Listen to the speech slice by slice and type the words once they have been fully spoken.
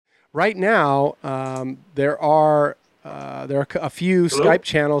right now, there are a few Hello? Skype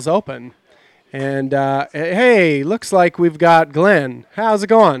channels open, and hey, looks like we've got Glenn. How's it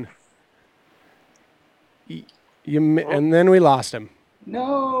going? Oh, And then we lost him.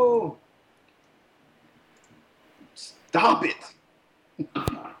 no! Stop it!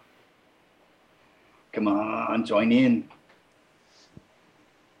 Come on, join in.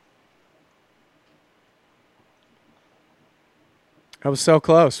 I was so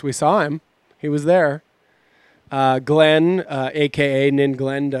close. We saw him. He was there. Glenn, aka Nin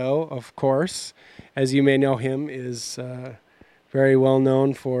Glendo, of course, as you may know him, is very well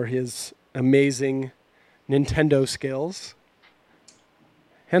known for his amazing Nintendo skills.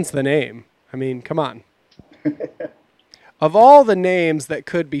 Hence the name. I mean, come on. Of all the names that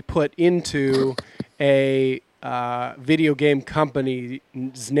could be put into a video game company's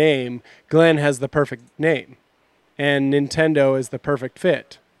name, Glenn has the perfect name, and Nintendo is the perfect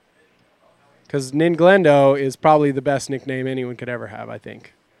fit. Because Ninglendo is probably the best nickname anyone could ever have, I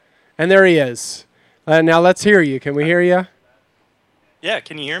think. And there he is. Now let's hear you. Can we hear you? Yeah,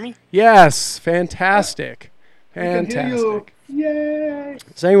 can you hear me? Yes, fantastic. We can hear you. Fantastic. Yay!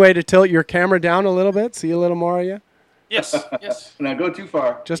 Is there any way to tilt your camera down a little bit? See a little more of you? Yes, yes. Now go too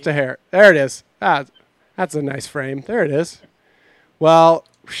far. Just a hair. There it is. That's a nice frame. There it is. Well,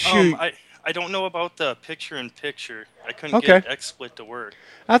 shoot. I don't know about the picture-in-picture. I couldn't Okay. get XSplit to work.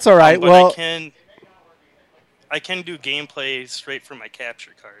 That's all right. But Well, I can do gameplay straight from my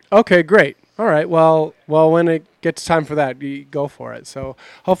capture card. okay, great. All right. Well, when it gets time for that, you go for it. So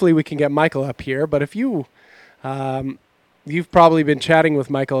hopefully we can get Michael up here. But if you've probably been chatting with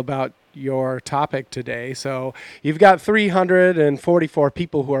Michael about your topic today. So you've got 344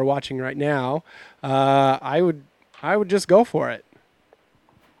 people who are watching right now. I would just go for it.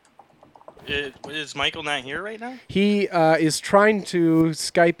 Is Michael not here right now? He is trying to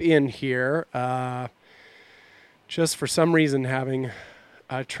Skype in here, just for some reason having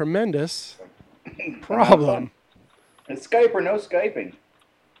a tremendous problem. Skype or no Skyping?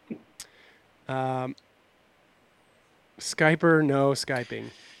 Skyper, no Skyping.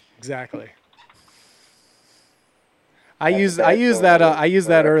 Exactly. That's I bad. used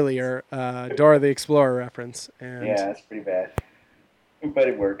that earlier, Dora the Explorer reference. And Yeah, that's pretty bad. But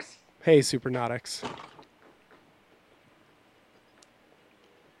it works. hey, Supernautics.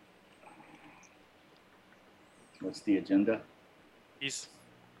 What's the agenda? He's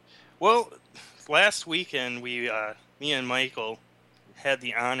well. Last weekend, me and Michael, had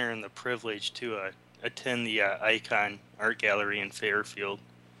the honor and the privilege to attend the Icon Art Gallery in Fairfield,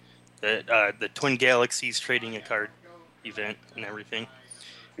 the Twin Galaxies trading a card event and everything,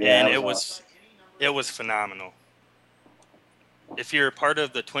 Yeah, and that it was was phenomenal. If you're a part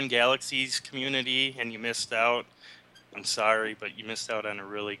of the Twin Galaxies community and you missed out, I'm sorry, but you missed out on a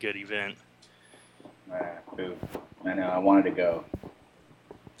really good event. boo. I know. I wanted to go.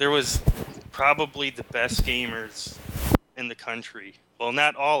 There was probably the best gamers in the country. Well,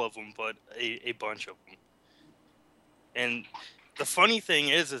 not all of them, but a bunch of them. And the funny thing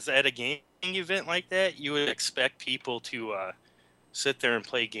is at a gaming event like that, you would expect people to sit there and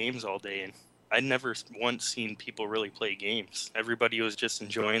play games all day. And I'd never once seen people really play games. Everybody was just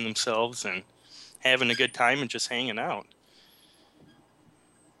enjoying themselves and having a good time and just hanging out.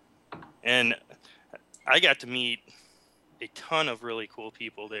 And I got to meet a ton of really cool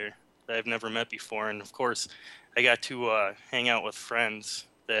people there that I've never met before. And of course, I got to hang out with friends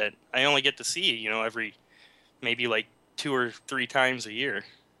that I only get to see, every maybe like 2 or 3 times a year.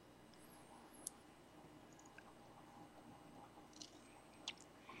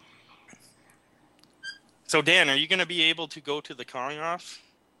 So Dan, are you going to be able to go to the Kong off?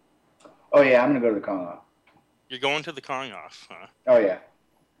 Oh yeah, I'm gonna go to the Kong off. You're going to the Kong off, huh? Oh yeah.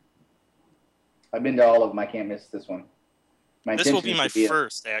 I've been to all of them. I can't miss this one. This will be my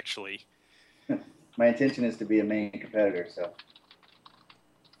first, actually. My intention is to be a main competitor. So.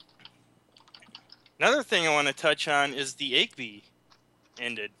 Another thing I want to touch on is the IGB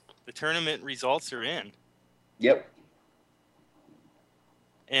ended. The tournament results are in. Yep.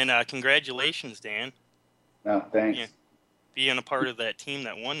 And congratulations, Dan. No, thanks. Being a part of that team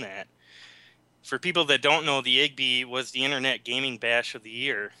that won that. For people that don't know, the IGB was the Internet Gaming Bash of the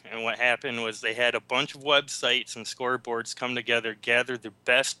year. And what happened was they had a bunch of websites and scoreboards come together, gather the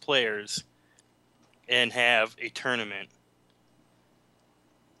best players, and have a tournament.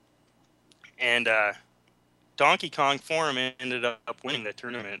 And Donkey Kong Forum ended up winning the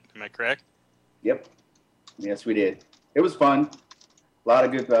tournament. Am I correct? Yep. Yes, we did. It was fun. A lot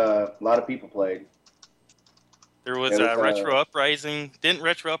of people played. There was Retro Uprising. Didn't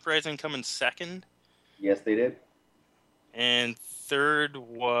Retro Uprising come in second? Yes, they did. And third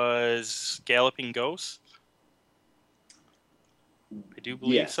was Galloping Ghosts. I do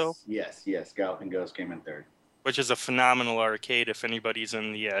believe so. Yes. Galloping Ghost came in third. Which is a phenomenal arcade if anybody's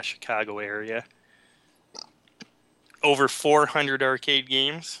in the Chicago area. Over 400 arcade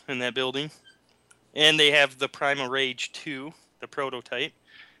games in that building. And they have the Primal Rage 2, the prototype.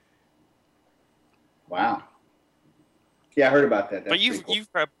 Wow. Yeah, I heard about that. But That's pretty cool.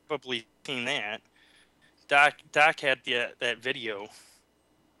 you've probably seen that. Doc had that video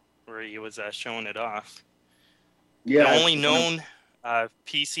where he was showing it off. Yeah. The only known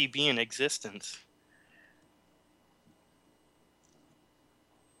PCB in existence.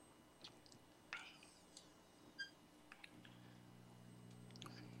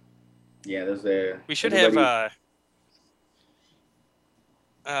 Yeah, there's a. We should have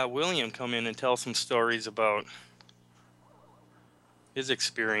William come in and tell some stories about his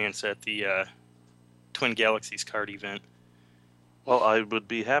experience at the Twin Galaxies card event. Well, I would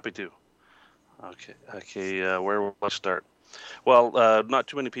be happy to. Okay. Where will I start? Well, not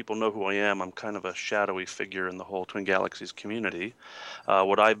too many people know who I am. I'm kind of a shadowy figure in the whole Twin Galaxies community.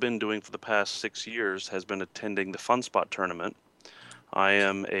 What I've been doing for the past 6 years has been attending the FunSpot tournament. I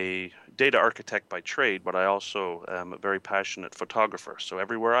am a data architect by trade, but I also am a very passionate photographer. So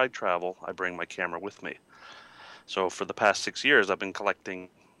everywhere I travel, I bring my camera with me. So for the past 6 years, I've been collecting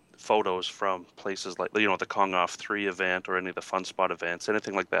photos from places like, the Kong Off 3 event or any of the FunSpot events,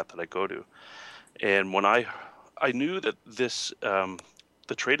 anything like that I go to. And when I knew that this,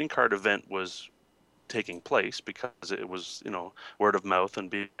 the trading card event was taking place because it was, word of mouth and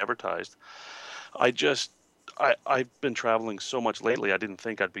being advertised, I've been traveling so much lately, I didn't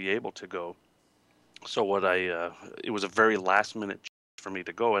think I'd be able to go. So it was a very last minute for me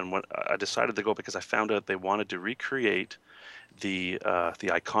to go, and when I decided to go because I found out they wanted to recreate the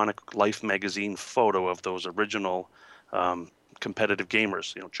iconic Life magazine photo of those original competitive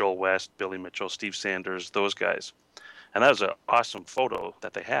gamers, Joel West, Billy Mitchell, Steve Sanders, those guys. And that was an awesome photo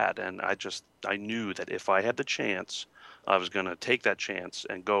that they had, and I knew that if I had the chance, I was going to take that chance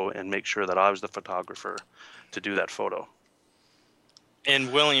and go and make sure that I was the photographer to do that photo.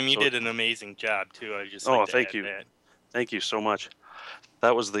 And William, you did an amazing job too. I just thank you. Thank you so much.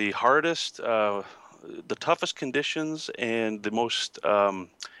 That was the hardest, the toughest conditions, and the most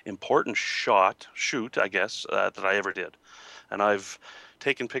important shoot, I guess, that I ever did. And I've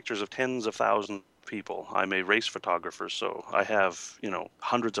taken pictures of tens of thousands of people. I'm a race photographer, so I have,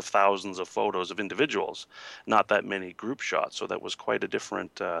 hundreds of thousands of photos of individuals, not that many group shots. So that was quite a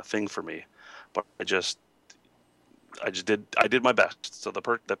different thing for me. But I did my best. So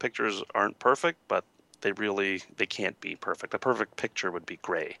the pictures aren't perfect, but they can't be perfect. A perfect picture would be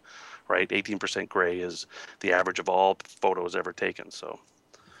gray, right? 18% gray is the average of all photos ever taken. So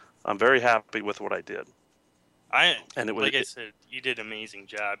I'm very happy with what I did. I said, you did an amazing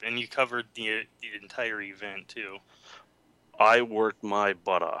job, and you covered the entire event too. I worked my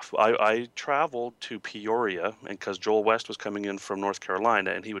butt off. I traveled to Peoria, and because Joel West was coming in from North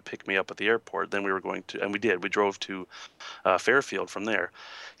Carolina, and he would pick me up at the airport. Then we were going to, and we did. We drove to Fairfield from there.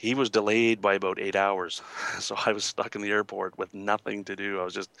 He was delayed by about 8 hours, so I was stuck in the airport with nothing to do. I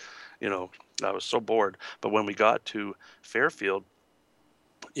was just, I was so bored. But when we got to Fairfield,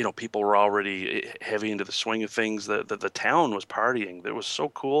 people were already heavy into the swing of things. The town was partying. It was so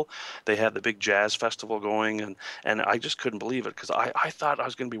cool. They had the big jazz festival going, and I just couldn't believe it because I thought I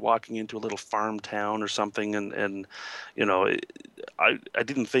was going to be walking into a little farm town or something, and I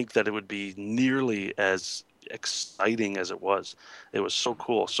didn't think that it would be nearly as exciting as it was. It was so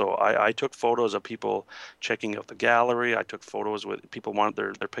cool. So I took photos of people checking out the gallery. I took photos with people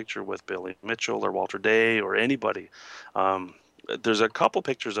wanted their picture with Billy Mitchell or Walter Day or anybody. There's a couple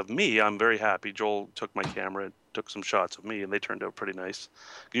pictures of me. I'm very happy. Joel took my camera and took some shots of me, and they turned out pretty nice.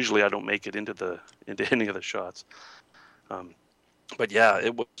 Usually I don't make it into any of the shots. But yeah,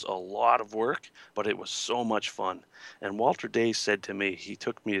 it was a lot of work, but it was so much fun. And Walter Day said to me, he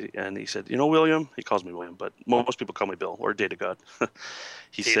took me and he said, William, he calls me William, but most people call me Bill or Data God.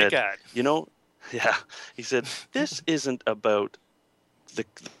 He Data said, God. Yeah, he said, this isn't about the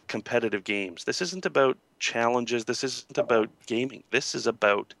competitive games. This isn't about challenges. This isn't about gaming. This is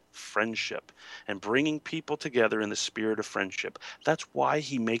about friendship and bringing people together in the spirit of friendship. That's why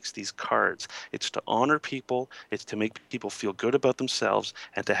he makes these cards. It's to honor people. It's to make people feel good about themselves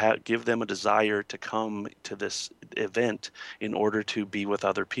and to give them a desire to come to this event in order to be with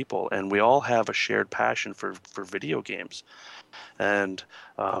other people. And we all have a shared passion for video games. And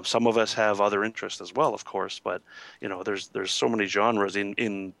some of us have other interests as well, of course, but there's so many genres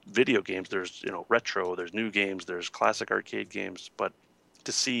in video games. There's retro, there's new games, there's classic arcade games, but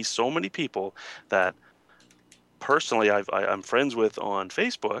to see so many people that personally I'm friends with on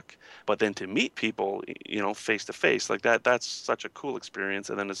Facebook, but then to meet people, face to face like that's such a cool experience.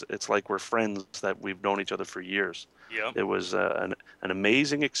 And then it's like we're friends that we've known each other for years. Yep. It was an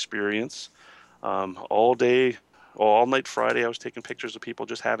amazing experience. All day, all night Friday, I was taking pictures of people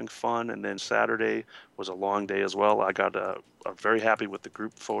just having fun, and then Saturday was a long day as well. I got very happy with the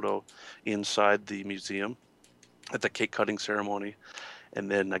group photo inside the museum at the cake cutting ceremony,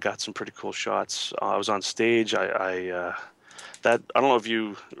 and then I got some pretty cool shots. I was on stage. I don't know if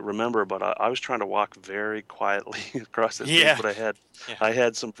you remember, but I was trying to walk very quietly across the stage, Yeah. but Yeah. I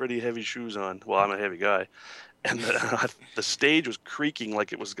had some pretty heavy shoes on. Well, I'm a heavy guy, and the stage was creaking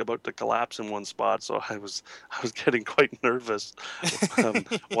like it was about to collapse in one spot. So I was getting quite nervous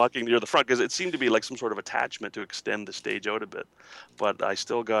walking near the front because it seemed to be like some sort of attachment to extend the stage out a bit. But I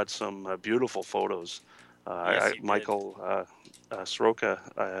still got some beautiful photos. Yes, you did. Michael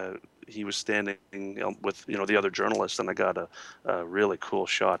Soroka, he was standing with the other journalists, and I got a really cool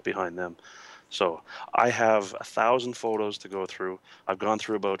shot behind them. So I have 1,000 photos to go through. I've gone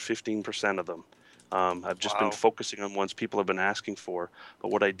through about 15% of them. I've just been Wow. focusing on ones people have been asking for.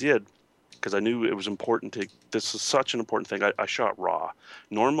 But what I did, because I knew it was important this is such an important thing, I shot RAW.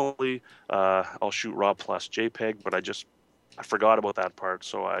 Normally, I'll shoot RAW plus JPEG, but I forgot about that part,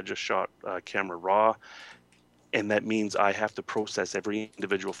 so I just shot camera RAW. And that means I have to process every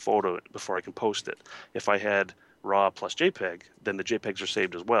individual photo before I can post it. If I had RAW plus JPEG, then the JPEGs are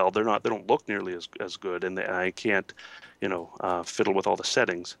saved as well. They don't look nearly as good, and I can't, fiddle with all the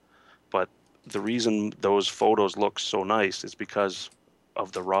settings. But the reason those photos look so nice is because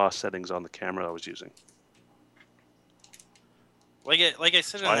of the RAW settings on the camera I was using. Like I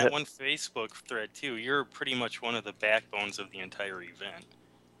said So in that one Facebook thread too, you're pretty much one of the backbones of the entire event.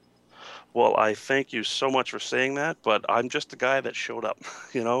 Well, I thank you so much for saying that, but I'm just a guy that showed up.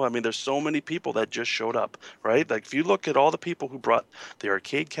 I mean, there's so many people that just showed up, right? Like, if you look at all the people who brought the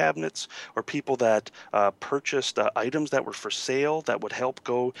arcade cabinets, or people that purchased items that were for sale that would help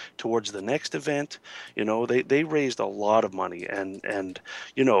go towards the next event, they raised a lot of money, and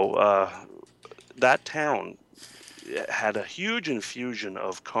that town had a huge infusion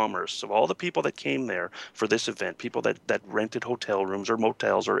of commerce of all the people that came there for this event, people that rented hotel rooms or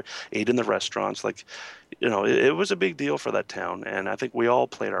motels or ate in the restaurants. Like, it was a big deal for that town, and I think we all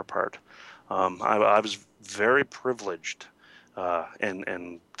played our part. I was very privileged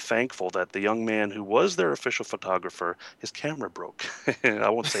and thankful that the young man who was their official photographer, his camera broke. I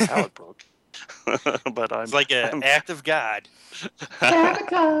won't say how it broke, but It's like an act of God.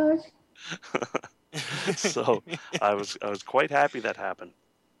 Sabotage. So I was quite happy that happened,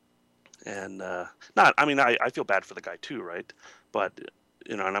 and not. I mean, I feel bad for the guy too, right? But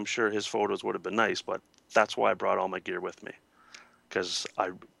and I'm sure his photos would have been nice, but that's why I brought all my gear with me, because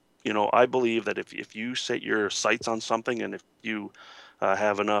I believe that if you set your sights on something, and if you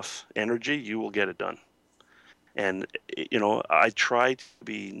have enough energy, you will get it done. And I try to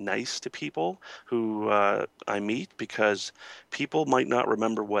be nice to people who I meet, because people might not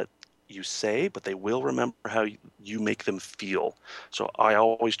remember what you say, but they will remember how you make them feel. So I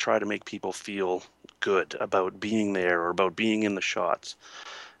always try to make people feel good about being there or about being in the shots.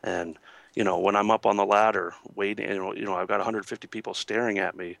 And when I'm up on the ladder waiting, I've got 150 people staring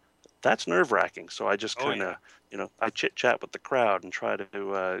at me. That's nerve-wracking. So I just kind of, I chit-chat with the crowd and try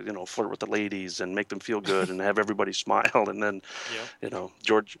to, flirt with the ladies and make them feel good and have everybody smile. And then, Yep.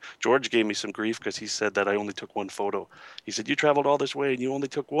 George gave me some grief because he said that I only took one photo. He said, "You traveled all this way and you only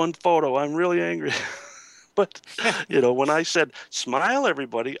took one photo. I'm really angry." But, when I said, "Smile,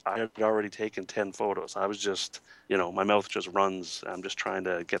 everybody," I had already taken 10 photos. I was just, my mouth just runs. I'm just trying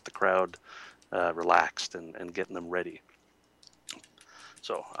to get the crowd relaxed and getting them ready.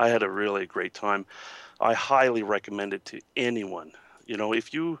 So I had a really great time. I highly recommend it to anyone.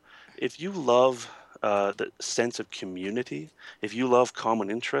 If you love the sense of community, if you love common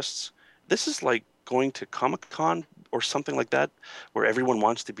interests, this is like going to Comic-Con or something like that, where everyone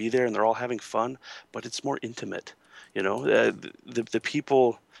wants to be there and they're all having fun, but it's more intimate. The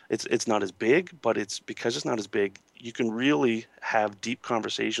people, it's not as big, but it's because it's not as big, you can really have deep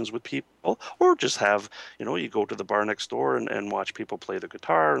conversations with people, or just have, you go to the bar next door and watch people play the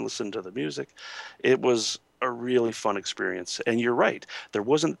guitar and listen to the music. It was a really fun experience. And you're right, there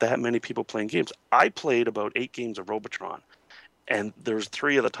wasn't that many people playing games. I played about 8 games of Robotron, and there's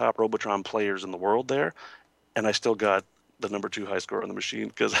 3 of the top Robotron players in the world there, and I still got the number 2 high score on the machine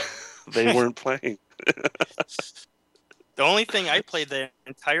because they weren't playing. The only thing I played the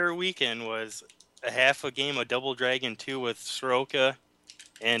entire weekend was a half a game of Double Dragon 2 with Soroka,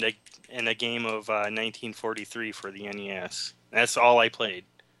 and a game of 1943 for the NES. That's all I played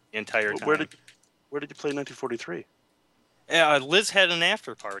the entire time. Where did you play 1943? Liz had an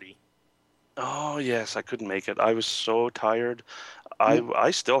after party. Oh yes, I couldn't make it. I was so tired. Mm.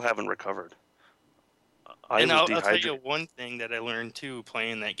 I still haven't recovered. I And was I'll tell you dehydrated. one thing that I learned too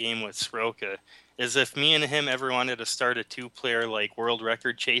playing that game with Sroka is if me and him ever wanted to start a 2-player like world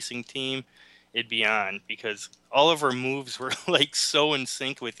record chasing team, it'd be on because all of our moves were like so in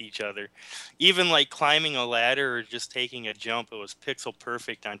sync with each other. Even like climbing a ladder or just taking a jump, it was pixel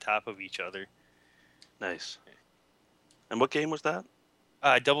perfect on top of each other. Nice. And what game was that?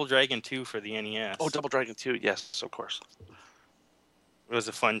 Double Dragon 2 for the NES. Oh, Double Dragon 2. Yes, of course. It was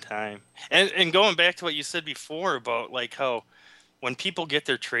a fun time. And going back to what you said before about like how when people get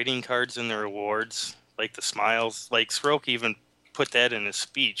their trading cards and their awards, like the smiles, like Sroke even put that in his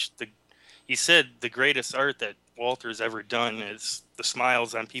speech. He said the greatest art that Walter's ever done is the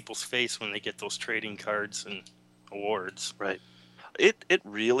smiles on people's face when they get those trading cards and awards. Right. It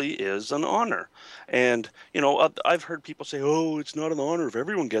really is an honor. And, I've heard people say, "Oh, it's not an honor if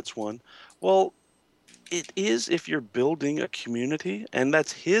everyone gets one." Well, it is if you're building a community, and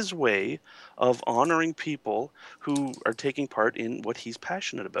that's his way of honoring people who are taking part in what he's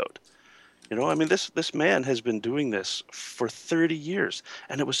passionate about. I mean, this man has been doing this for 30 years,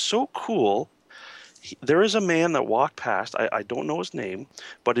 and it was so cool. There is a man that walked past. I don't know his name,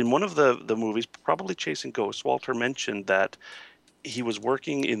 but in one of the movies, probably Chasing Ghosts, Walter mentioned that he was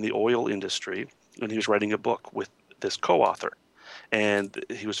working in the oil industry and he was writing a book with this co-author. And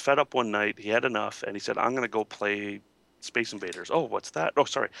he was fed up one night. He had enough, and he said, "I'm going to go play Space Invaders." Oh, what's that? Oh,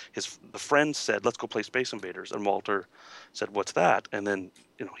 sorry. The friend said, "Let's go play Space Invaders," and Walter said, "What's that?" And then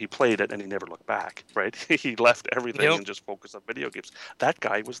he played it, and he never looked back. Right? He left everything Yep. and just focused on video games. That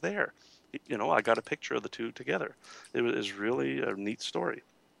guy was there. I got a picture of the two together. It was really a neat story.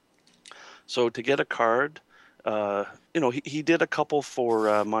 So to get a card, he did a couple for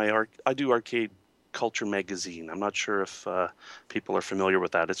I do Arcade Culture magazine. I'm not sure if people are familiar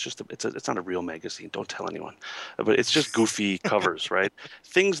with that. It's not a real magazine. Don't tell anyone, but it's just goofy covers, right?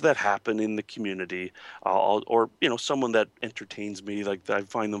 Things that happen in the community, or someone that entertains me. Like I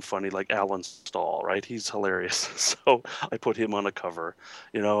find them funny, like Alan Stahl, right? He's hilarious, so I put him on a cover,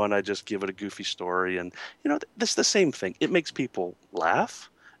 and I just give it a goofy story, and this the same thing. It makes people laugh.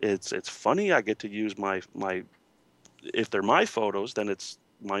 It's funny. I get to use my if they're my photos, then it's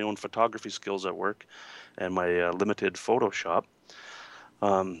my own photography skills at work and my limited Photoshop.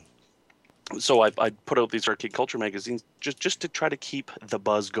 Um, so I put out these arcade culture magazines just to try to keep the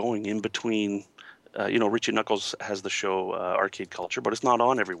buzz going in between. Richie Knuckles has the show Arcade Culture, but it's not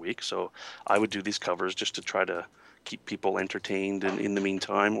on every week. So I would do these covers just to try to keep people entertained in the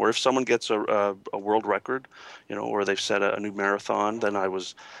meantime. Or if someone gets a world record, or they've set a new marathon, then I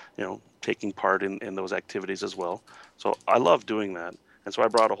was, taking part in those activities as well. So I love doing that. And so I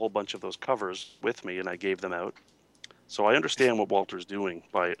brought a whole bunch of those covers with me and I gave them out. So I understand what Walter's doing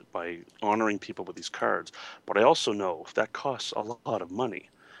by honoring people with these cards, but I also know that costs a lot of money.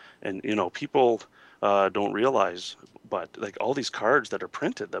 And people don't realize, but like all these cards that are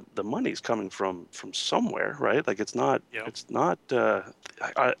printed, the money's coming from somewhere, right? Like it's not Yep. it's not.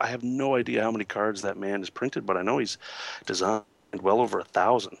 I have no idea how many cards that man has printed, but I know he's designed well over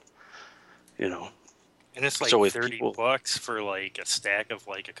 1,000. And it's like So if $30 for like a stack of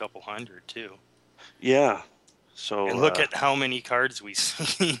like a couple hundred too. yeah. So And look at how many cards we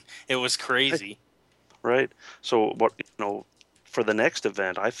see. It was crazy. right. So what for the next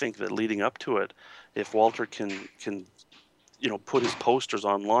event, I think that leading up to it, if Walter can put his posters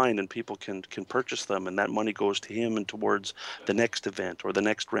online and people can purchase them and that money goes to him and towards the next event or the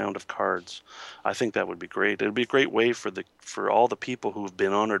next round of cards, I think that would be great. It would be a great way for all the people who've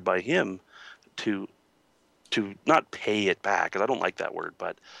been honored by him to not pay it back, because I don't like that word,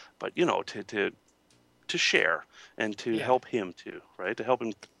 but to share and to Yeah. help him too, right? To help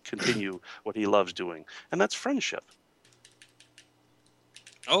him continue what he loves doing, and that's friendship.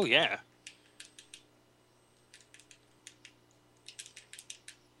 Oh yeah.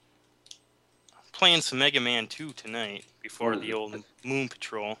 Playing some Mega Man 2 tonight before the old Moon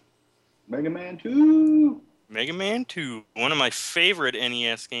Patrol. Mega Man 2. Mega Man 2, one of my favorite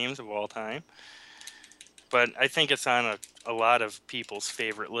NES games of all time. But I think it's on a lot of people's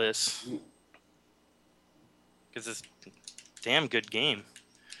favorite lists. Because it's a damn good game.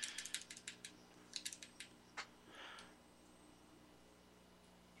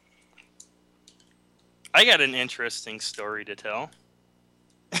 I got an interesting story to tell.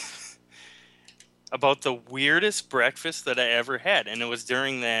 About the weirdest breakfast that I ever had. And it was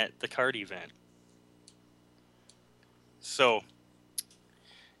during the card event. So,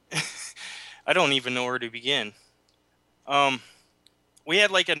 I don't even know where to begin. we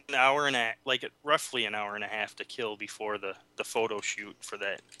had like an hour and roughly an hour and a half to kill before the photo shoot for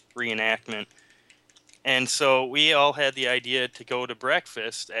that reenactment. And so we all had the idea to go to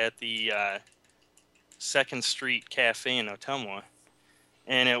breakfast at the Second Street Cafe in Ottumwa.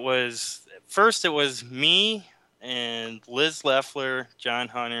 And it was me and Liz Leffler, John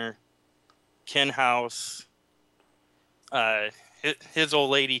Hunter, Ken House, his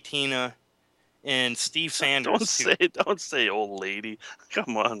old lady Tina, and Steve Sanders. Don't say old lady.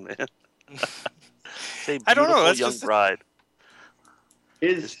 Come on, man. Say I don't know. beautiful That's young just bride.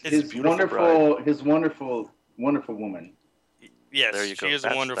 His beautiful wonderful woman. Yes, There you she go. is a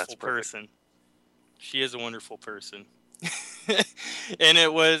That's wonderful perfect. person. She is a wonderful person. And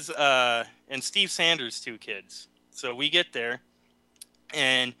it was and Steve Sanders' two kids. So we get there,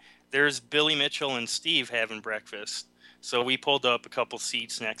 and there's Billy Mitchell and Steve having breakfast. So we pulled up a couple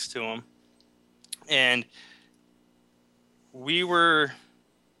seats next to them, and we were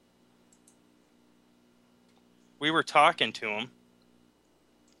talking to them.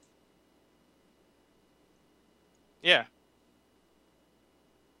 Yeah.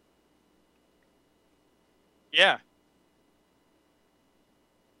 Yeah.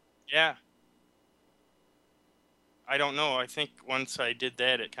 Yeah. I don't know. I think once I did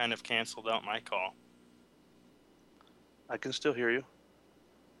that, it kind of canceled out my call. I can still hear you.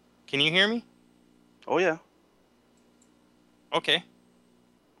 Can you hear me? Oh, yeah. Okay.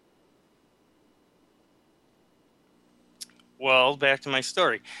 Well, back to my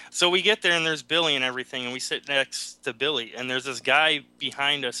story. So we get there, and there's Billy and everything, and we sit next to Billy, and there's this guy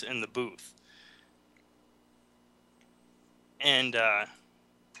behind us in the booth. And,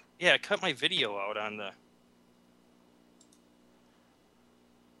 yeah, I cut my video out on the...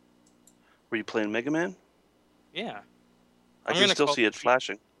 Were you playing Mega Man? Yeah. I I'm can gonna still call see it the-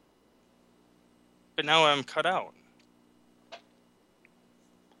 flashing. But now I'm cut out.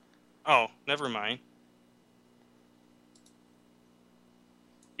 Oh, never mind.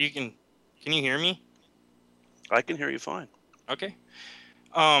 Can you hear me? I can hear you fine. Okay.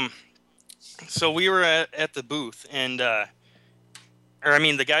 So we were at the booth, and the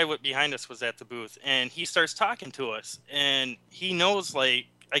guy behind us was at the booth, and he starts talking to us, and he knows, like,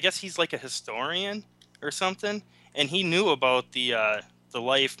 I guess he's like a historian or something, and he knew about the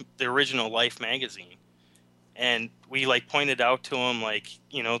original Life magazine, and we like pointed out to him, like,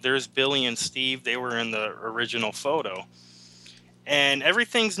 there's Billy and Steve, they were in the original photo, and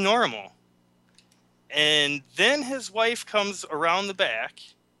everything's normal. And then his wife comes around the back,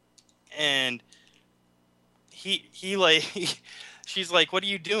 and he like she's like, "What are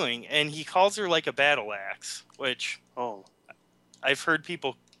you doing?" And he calls her like a battle axe, which Oh, I've heard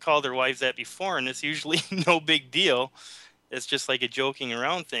people call their wives that before, and it's usually no big deal. It's just like a joking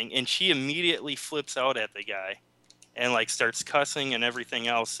around thing. And she immediately flips out at the guy and like starts cussing and everything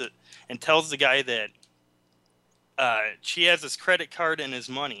else, and tells the guy that she has his credit card and his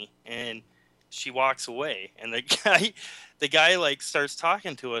money, and she walks away. And the guy like starts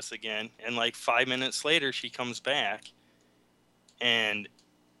talking to us again, and like 5 minutes later she comes back, and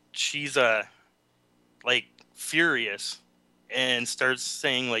she's like furious, and starts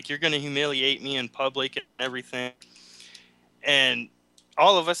saying like, "You're gonna humiliate me in public and everything." And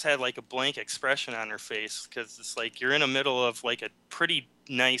all of us had like a blank expression on our face, because it's like you're in the middle of like a pretty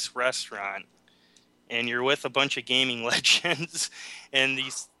nice restaurant, and you're with a bunch of gaming legends, and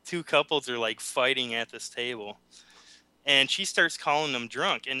these two couples are like fighting at this table, and she starts calling them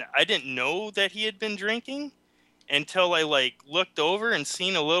drunk, and I didn't know that he had been drinking until I like looked over and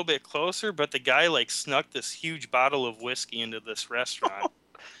seen a little bit closer, but the guy like snuck this huge bottle of whiskey into this restaurant.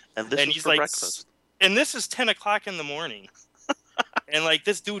 and this And was he's for like, breakfast. and this is 10 o'clock in the morning. And like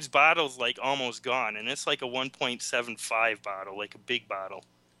this dude's bottle's like almost gone, and it's like a 1.75 bottle, like a big bottle.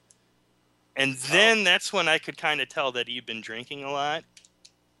 And then that's when I could kind of tell that he'd been drinking a lot,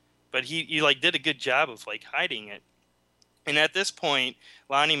 but he like did a good job of like hiding it. And at this point,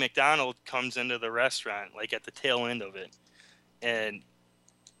 Lonnie McDonald comes into the restaurant, like at the tail end of it, and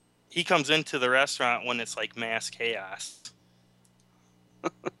he comes into the restaurant when it's like mass chaos.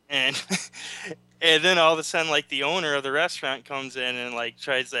 and and then all of a sudden, like the owner of the restaurant comes in and like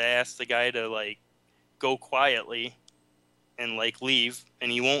tries to ask the guy to like go quietly and like leave,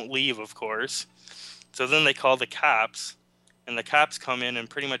 and he won't leave, of course. So then they call the cops, and the cops come in and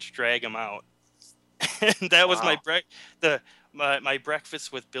pretty much drag him out. And that was Wow. my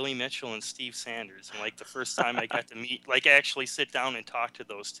breakfast with Billy Mitchell and Steve Sanders, and like the first time I got to meet, like actually sit down and talk to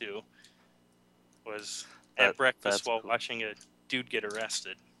those two, was at breakfast that's while cool. watching a dude get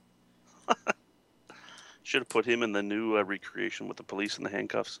arrested. Should have put him in the new recreation with the police and the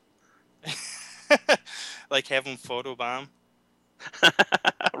handcuffs. Like have him photobomb.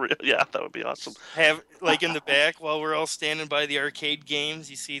 Yeah, that would be awesome. Have like in the back while we're all standing by the arcade games,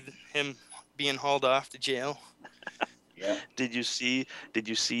 you see him being hauled off to jail. Yeah. Did you see? Did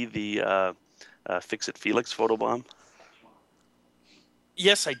you see the Fix It Felix photobomb?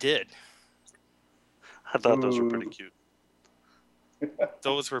 Yes, I did. I thought those were Ooh. pretty cute.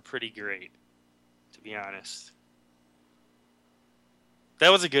 Those were pretty great, to be honest.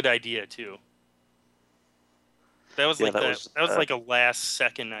 That was a good idea too. That was Yeah, like that that. was. That was like a last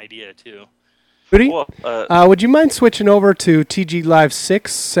second idea too. Rudy, Well, would you mind switching over to TG Live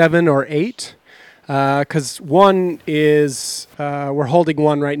 6, 7, or 8? Because one is, we're holding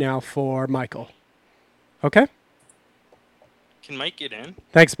one right now for Michael. Okay? Can Mike get in?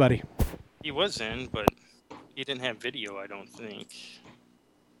 Thanks, buddy. He was in, but he didn't have video, I don't think.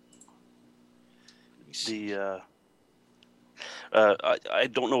 Let me see. the I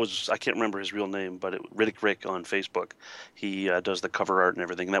don't know I can't remember his real name, but Riddick Rick on Facebook, he does the cover art and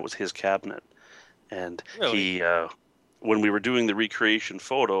everything. And that was his cabinet, and Really? he when we were doing the recreation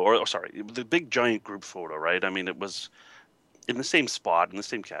photo, or sorry, the big giant group photo, right? I mean, it was in the same spot in the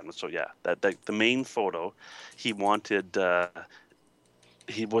same cabinet. So yeah, that the main photo, he wanted.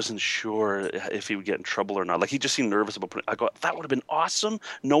 He wasn't sure if he would get in trouble or not. Like he just seemed nervous about putting. I go, that would have been awesome.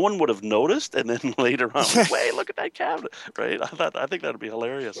 No one would have noticed. And then later on, like, wait, look at that cabinet, right? I think that'd be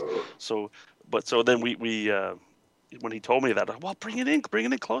hilarious. So, so then we when he told me that, well, bring it in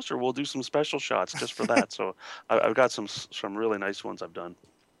closer. We'll do some special shots just for that. So I've got some really nice ones I've done.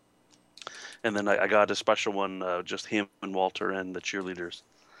 And then I got a special one, just him and Walter and the cheerleaders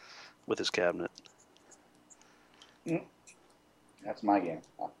with his cabinet. That's my game.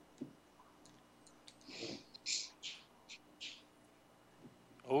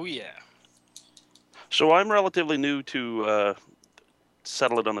 Oh yeah. So I'm relatively new to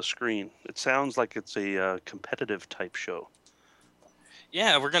Settle It on the Screen. It sounds like it's a competitive type show.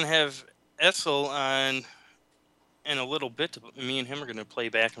 Yeah, we're gonna have Essel on in a little bit. Me and him are gonna play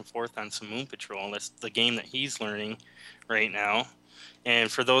back and forth on some Moon Patrol. That's the game that he's learning right now.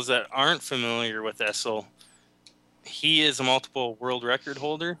 And for those that aren't familiar with Essel, he is a multiple world record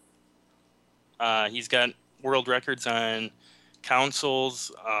holder. He's got world records on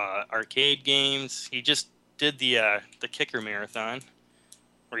consoles, arcade games. He just did the Kicker Marathon,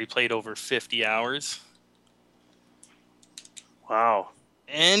 where he played over 50 hours. Wow.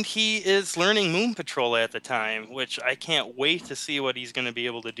 And he is learning Moon Patrol at the time, which I can't wait to see what he's going to be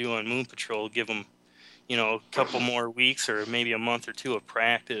able to do on Moon Patrol. Give him, a couple more weeks or maybe a month or two of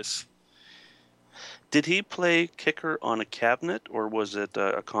practice. Did he play Kicker on a cabinet or was it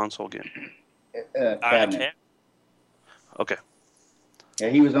a console game? Cabinet. Okay. Yeah,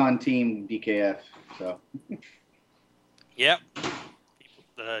 he was on Team DKF. So. Yep.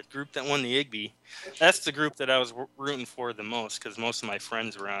 The group that won the Igby. That's the group that I was rooting for the most because most of my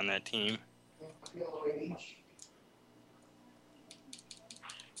friends were on that team.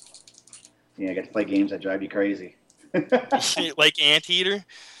 Yeah, I get to play games that drive you crazy. Like Anteater?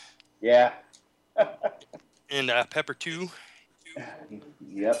 Yeah. And Pepper 2.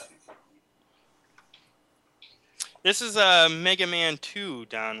 Yep. This is Mega Man 2,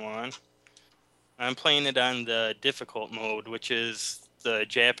 Don Juan. I'm playing it on the difficult mode, which is the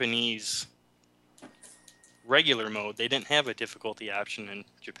Japanese regular mode. They didn't have a difficulty option in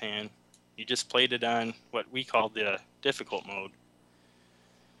Japan. You just played it on what we call the difficult mode.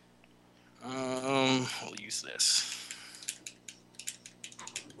 We'll use this.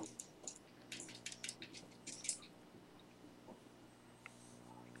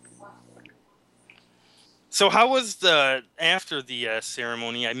 So how was after the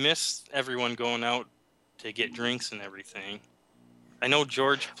ceremony? I missed everyone going out to get drinks and everything. I know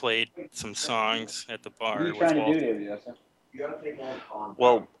George played some songs at the bar. What are you trying to do, David Joseph?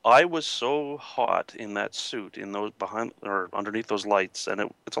 Well, I was so hot in that suit, in those behind or underneath those lights,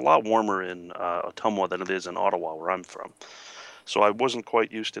 and it's a lot warmer in Ottumwa than it is in Ottawa, where I'm from. So I wasn't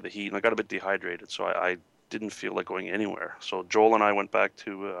quite used to the heat, and I got a bit dehydrated, so I didn't feel like going anywhere. So Joel and I went back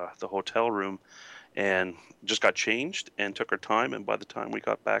to the hotel room and just got changed and took our time. And by the time we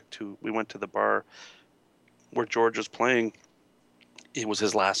got back we went to the bar where George was playing. It was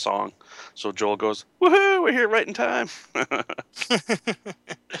his last song. So Joel goes, "Woohoo, we're here right in time."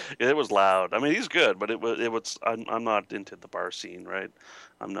 It was loud. I mean, he's good, but it was I'm not into the bar scene, right?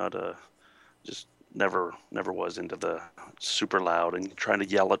 I'm not just never was into the super loud and trying to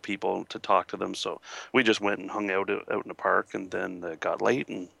yell at people to talk to them. So we just went and hung out in the park, and then got late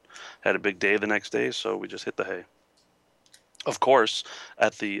and had a big day the next day, so we just hit the hay. Of course,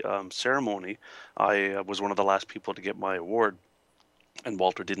 at the ceremony, I was one of the last people to get my award. and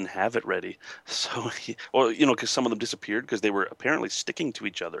Walter didn't have it ready. So because some of them disappeared because they were apparently sticking to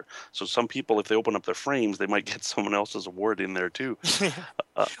each other. So some people, if they open up their frames, they might get someone else's award in there too.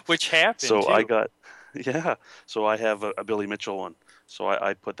 Uh, Which happened so I too. got, yeah. So I have a Billy Mitchell one. So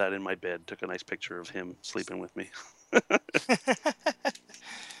I put that in my bed, took a nice picture of him sleeping with me.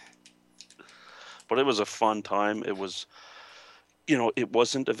 But it was a fun time. It was, it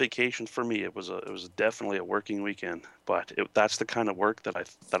wasn't a vacation for me. It was definitely a working weekend. But that's the kind of work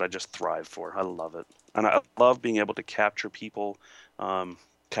that I just thrive for. I love it, and I love being able to capture people,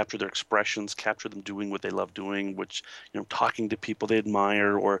 capture their expressions, capture them doing what they love doing, which talking to people they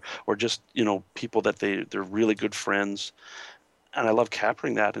admire, or just people that they're really good friends, and I love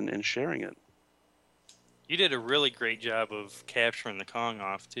capturing that and sharing it. You did a really great job of capturing the Kong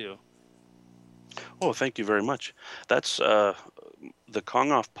off too. Oh, thank you very much. That's the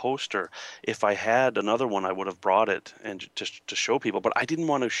Kong off poster. If I had another one, I would have brought it and just to show people. But I didn't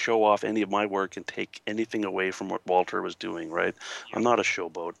want to show off any of my work and take anything away from what Walter was doing. Right? I'm not a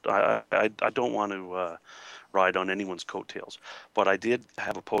showboat. I don't want to ride on anyone's coattails. But I did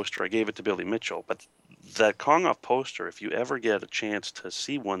have a poster. I gave it to Billy Mitchell. But that Kong off poster, if you ever get a chance to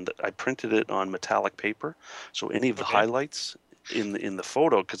see one, that I printed it on metallic paper, so any of the Okay. highlights in the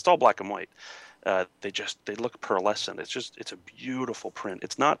photo, because it's all black and white, they look pearlescent. It's a beautiful print.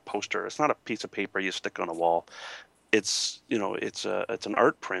 It's not poster. It's not a piece of paper you stick on a wall. It's an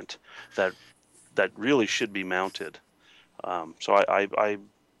art print that really should be mounted. So I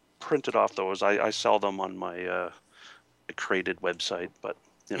printed off those. I sell them on my Crated website, but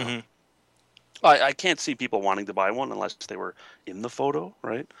you know. hmm I can't see people wanting to buy one unless they were in the photo,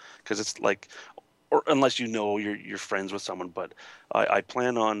 right? Because it's like, or unless you're friends with someone. But I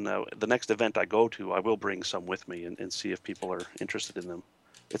plan on the next event I go to, I will bring some with me and see if people are interested in them.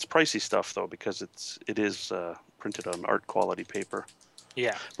 It's pricey stuff though because it is printed on art quality paper.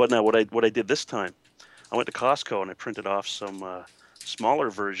 Yeah. But now what I did this time, I went to Costco and I printed off some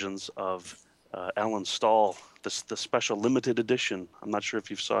smaller versions of Alan Stahl, the special limited edition. I'm not sure if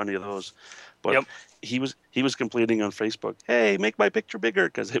you saw any of those, but Yep. he was completing on Facebook, "Hey, make my picture bigger,"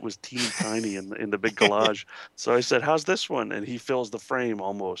 because it was teeny tiny in the big collage. So I said, "How's this one?" And he fills the frame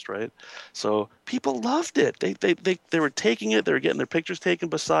almost, right? So people loved it. They were taking it. They were getting their pictures taken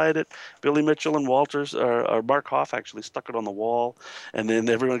beside it. Billy Mitchell and Walters or Mark Hoff actually stuck it on the wall, and then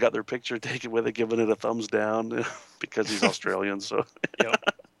everyone got their picture taken with it, giving it a thumbs down because he's Australian. So Yep.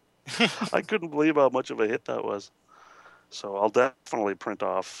 I couldn't believe how much of a hit that was. So I'll definitely print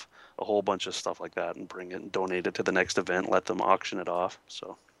off a whole bunch of stuff like that and bring it and donate it to the next event, let them auction it off.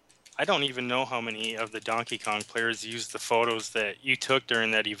 So I don't even know how many of the Donkey Kong players used the photos that you took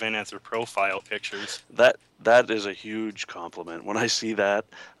during that event as their profile pictures. that is a huge compliment. When I see that,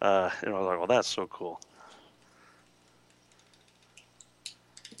 I was like, well, that's so cool.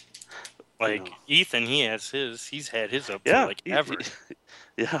 Like know. Ethan, he's had his up for Yeah, like ever.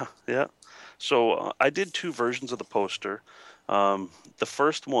 yeah. So I did two versions of the poster. The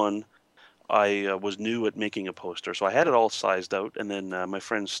first one, I was new at making a poster, so I had it all sized out. And then my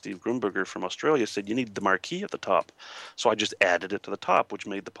friend Steve Grunberger from Australia said you need the marquee at the top, so I just added it to the top, which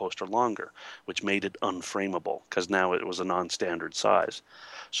made the poster longer, which made it unframeable because now it was a non-standard size.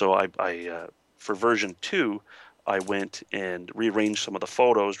 So I for version 2, I went and rearranged some of the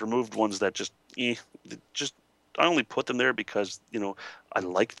photos, removed ones that just I only put them there because I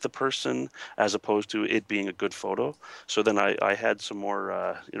liked the person as opposed to it being a good photo. So then I had some more,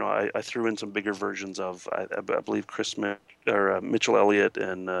 I threw in some bigger versions of, I believe, Mitchell Elliott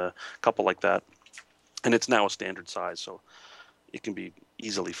and a couple like that. And it's now a standard size, so it can be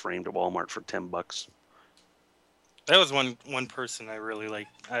easily framed at Walmart for $10. That was one person I really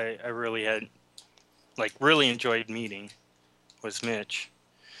liked. I really had really enjoyed meeting was Mitch.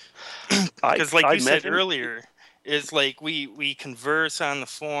 Because like I you met said him. earlier, is like we converse on the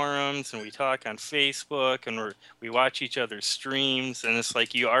forums and we talk on Facebook and we watch each other's streams and it's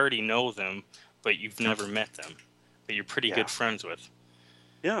like you already know them, but you've never met them, but you're pretty Yeah. good friends with.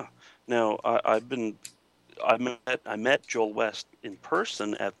 Yeah. Now I met Joel West in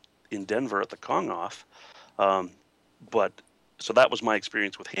person in Denver at the Kong Off, but so that was my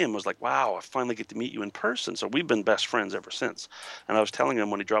experience with him. Was like, wow, I finally get to meet you in person. So we've been best friends ever since. And I was telling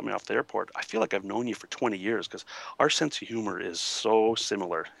him when he dropped me off the airport, I feel like I've known you for 20 years because our sense of humor is so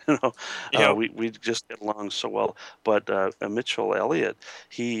similar. Yep. We just get along so well. But Mitchell Elliott,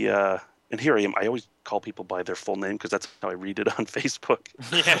 he and here I am. I always call people by their full name because that's how I read it on Facebook,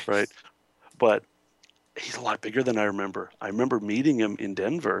 Yeah. right? But he's a lot bigger than I remember. I remember meeting him in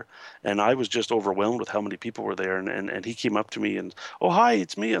Denver, and I was just overwhelmed with how many people were there. And he came up to me and, oh, hi,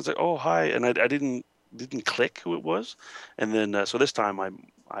 it's me. I was like, oh, hi. And I didn't didn't click who it was, and then so this time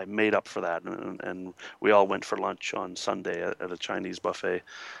I made up for that, and we all went for lunch on Sunday at a Chinese buffet,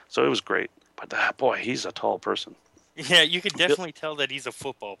 so it was great. But boy, he's a tall person. Yeah, you could definitely tell that he's a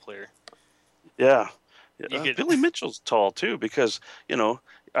football player. Yeah. You could. Billy Mitchell's tall too, because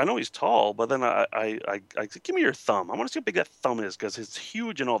I know he's tall, but then I said, give me your thumb. I want to see how big that thumb is because it's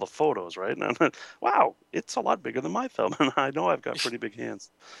huge in all the photos, right? And wow, it's a lot bigger than my thumb, and I know I've got pretty big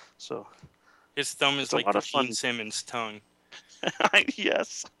hands, so His thumb it's is a like lot the of Gene fun. Simmons tongue,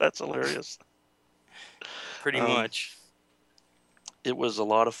 Yes, that's hilarious. pretty Um, much. it was a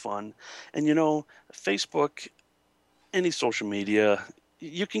lot of fun, and Facebook, any social media,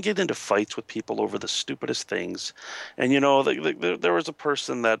 you can get into fights with people over the stupidest things. And there was a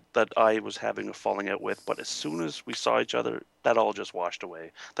person that I was having a falling out with, but as soon as we saw each other, that all just washed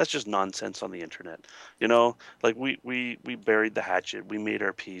away. That's just nonsense on the internet. Like we buried the hatchet, we made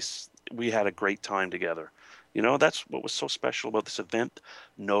our peace, we had a great time together. That's what was so special about this event.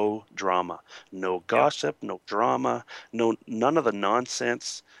 No drama, no Yep. gossip, no drama, none of the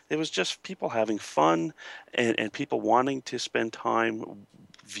nonsense. It was just people having fun, and people wanting to spend time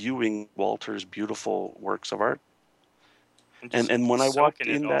viewing Walter's beautiful works of art. And And just and soaking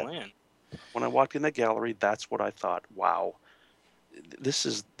it all in. when I walked in that gallery, that's what I thought. Wow, this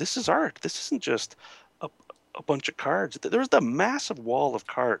is art. This isn't just a, a bunch of cards. There's the massive wall of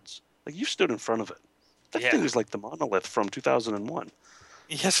cards. Like, you stood in front of it. That thing Yeah. is like the monolith from 2001.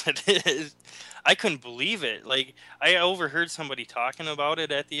 Yes, it is. I couldn't believe it. Like, I overheard somebody talking about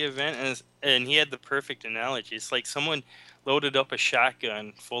it at the event, and he had the perfect analogy. It's like someone loaded up a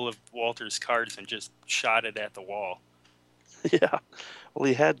shotgun full of Walter's cards and just shot it at the wall. Yeah. Well,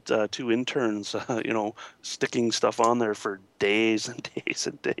 he had two interns, sticking stuff on there for days and days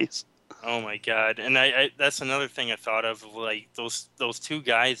and days. Oh my God. And I that's another thing I thought of, like those two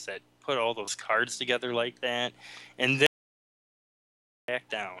guys that put all those cards together like that, and then back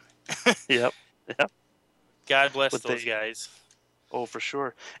down. Yep. Yep. God bless But those they, guys. oh, for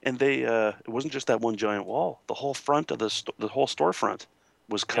sure. And it wasn't just that one giant wall. The whole front of the whole storefront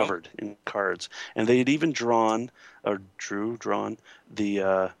was Yep. covered in cards, and they had even drawn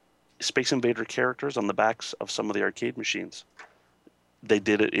the Space Invader characters on the backs of some of the arcade machines. They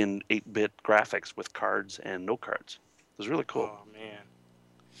did it in 8-bit graphics with cards and no cards. It was really cool. Oh man.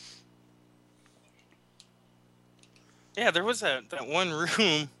 Yeah, there was that one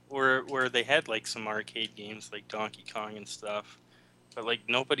room where they had like some arcade games like Donkey Kong and stuff, but like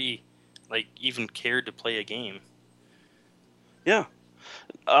nobody like even cared to play a game. Yeah,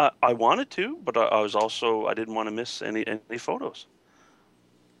 I wanted to, but I didn't want to miss any photos.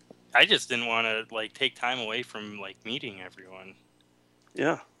 I just didn't want to like take time away from like meeting everyone.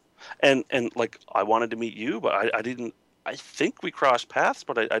 Yeah. And like, I wanted to meet you, but I didn't. I think we crossed paths,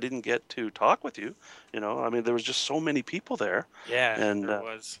 but I didn't get to talk with you. I mean, there was just so many people there, Yeah, and there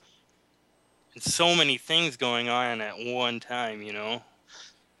was. And so many things going on at one time.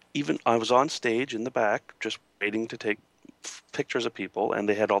 even I was on stage in the back, just waiting to take pictures of people, and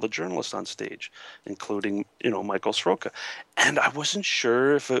they had all the journalists on stage, including Michael Sroka, and I wasn't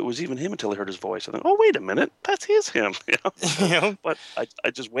sure if it was even him until I heard his voice. I thought, oh, wait a minute, that's him. You So, know? but I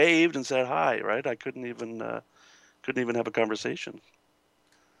just waved and said hi. Right? I couldn't even have a conversation.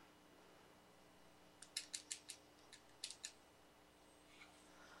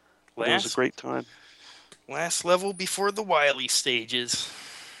 But it was a Last great time. last level before the Wily stages.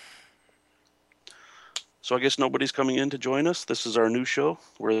 So I guess nobody's coming in to join us. This is our new show.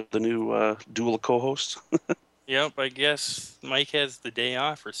 We're the new dual co-hosts. Yep, I guess Mike has the day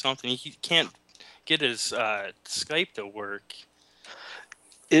off or something. He can't get his Skype to work,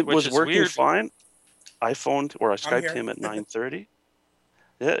 It which was is working weird. fine. I phoned or I I'm Skyped here. him at 9:30.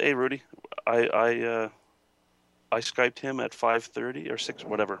 Yeah, hey Rudy. I Skyped him at 5:30 or 6,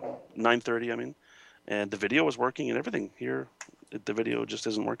 whatever, 9:30. I mean, and the video was working and everything. Here, the video just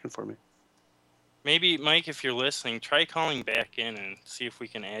isn't working for me. Maybe, Mike, if you're listening, try calling back in and see if we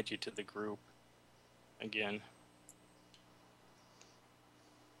can add you to the group again.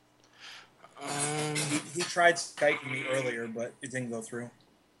 He tried Skyping me earlier, but it didn't go through.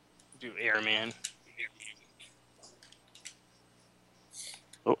 Do Airman.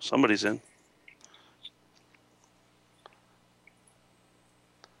 Oh, somebody's in.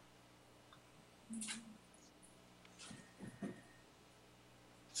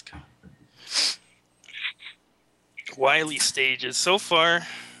 Let's go. Wily stages. So far,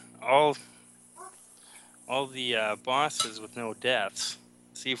 all the bosses with no deaths.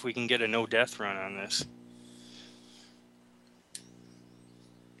 See if we can get a no death run on this.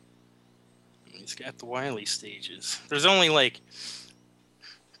 He's got the Wily stages. There's only like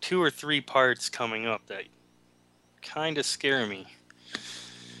 2 or 3 parts coming up that kind of scare me.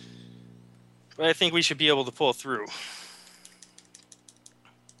 But I think we should be able to pull through.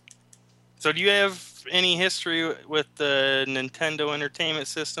 So do you have any history with the Nintendo Entertainment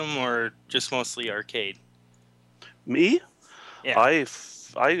System, or just mostly arcade? Me? Yeah.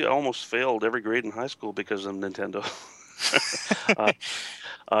 I almost failed every grade in high school because of Nintendo. uh,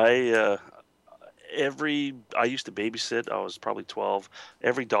 I I used to babysit. I was probably 12.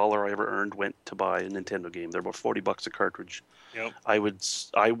 Every dollar I ever earned went to buy a Nintendo game. They're about $40 a cartridge. Yep. I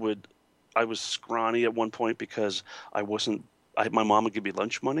was scrawny at one point because I wasn't. My mom would give me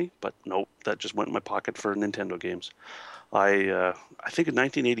lunch money, but nope, that just went in my pocket for Nintendo games. I think in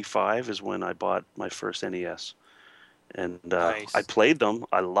 1985 is when I bought my first NES, and Nice. I played them.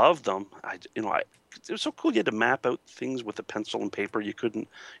 I loved them. It was so cool. You had to map out things with a pencil and paper. You couldn't,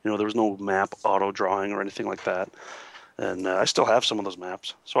 there was no map auto drawing or anything like that. And I still have some of those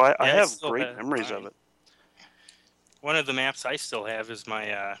maps, so I Yeah, I have still great have memories of mine. it. One of the maps I still have is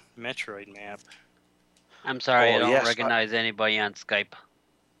my Metroid map. I'm sorry, Oh, I don't yes, recognize anybody on Skype.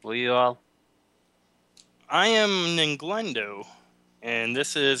 Will you all? I am Ninglendo, and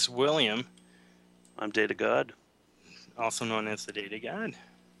this is William, I'm Data God. also known as the Data God.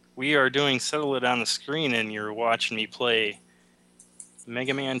 We are doing Settle It on the Screen, and you're watching me play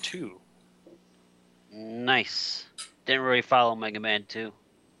Mega Man 2. Nice. Didn't really follow Mega Man 2.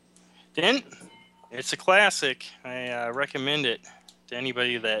 Didn't? It's a classic. I recommend it to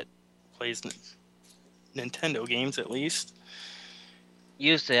anybody that plays Nintendo games, at least.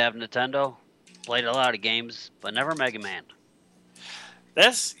 Used to have Nintendo. Played a lot of games, but never Mega Man.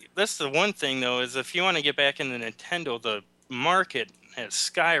 That's the one thing, though, is if you want to get back into Nintendo, the market has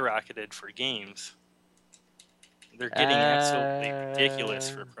skyrocketed for games. They're getting absolutely ridiculous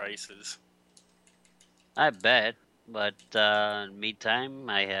for prices. I bet. But in meantime,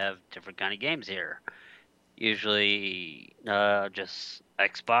 I have different kind of games here. Usually just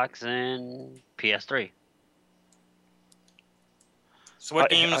Xbox and PS3. So what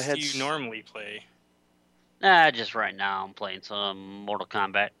I games had do you normally play? Just right now I'm playing some Mortal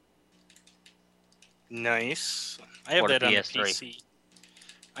Kombat. Nice. I have For the that on the PS3. PC.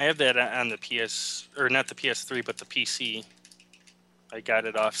 I have that on the PS, or not the PS3, but the PC. I got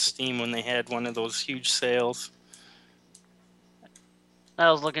it off Steam when they had one of those huge sales. I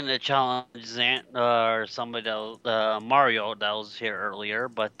was looking to challenge or somebody else, Mario that was here earlier,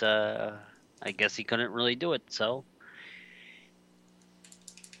 but I guess he couldn't really do it, so.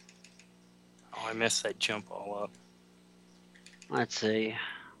 Oh, I messed that jump all up. Let's see.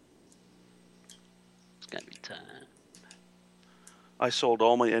 It's gonna be time. I sold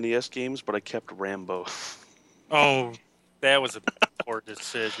all my NES games, but I kept Rambo. Oh, that was a poor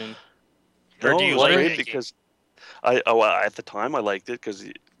decision. Or No, do it you was like great that game? because at the time I liked it because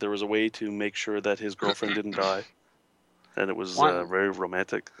there was a way to make sure that his girlfriend didn't die, and it was very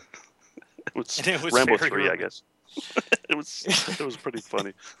romantic. It was And it was Rambo very 3, I romantic. guess. it was pretty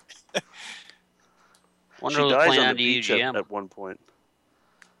funny. Wonder She who's dies playing on on the the beach UGM. at one point.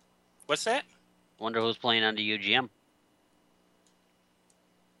 What's that? Wonder who's playing on the UGM.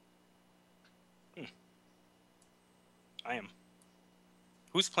 I am.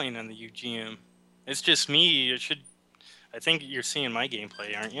 Who's playing on the UGM? It's just me. I think you're seeing my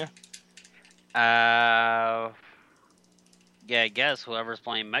gameplay, aren't you? Yeah, I guess whoever's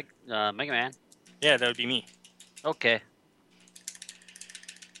playing Mega Man. Yeah, that would be me. Okay.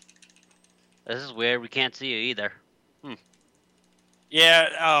 This is weird. We can't see you either. Yeah,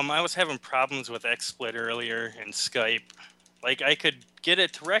 I was having problems with XSplit earlier and Skype. Like, I could get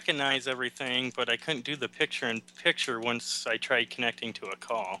it to recognize everything, but I couldn't do the picture-in-picture once I tried connecting to a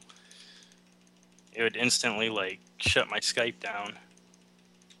call. It would instantly, shut my Skype down.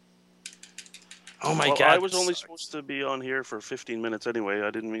 Oh my god. I was only sucks. supposed to be on here for 15 minutes anyway. I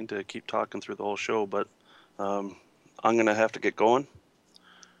didn't mean to keep talking through the whole show, but I'm going to have to get going.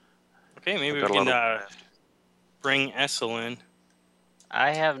 Okay, maybe we I've got a can lot of- bring Essel in.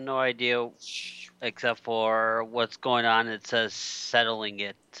 I have no idea except for what's going on. It says settling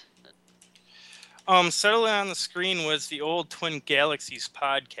it. Settling on the Screen was the old Twin Galaxies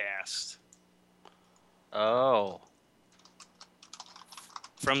podcast Oh.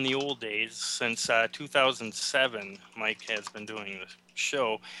 from the old days. Since 2007, Mike has been doing the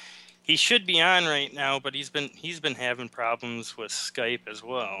show. He should be on right now, but he's been having problems with Skype as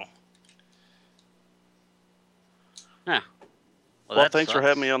well. Well, thanks for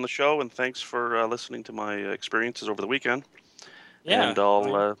having me on the show, and thanks for listening to my experiences over the weekend. Yeah, And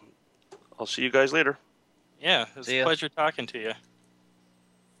I'll see you guys later. Yeah, it was See a ya. pleasure talking to you.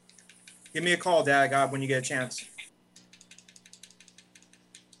 Give me a call, Dad God, when you get a chance.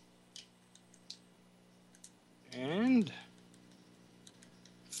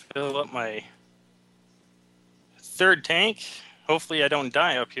 fill up my third tank. Hopefully I don't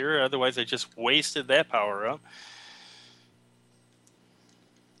die up here, otherwise I just wasted that power up.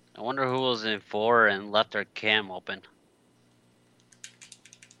 I wonder who was in 4 and left their cam open.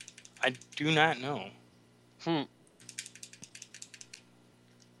 I do not know. Hmm.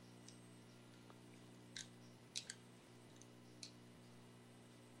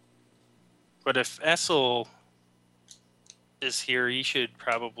 But if Essel is here, he should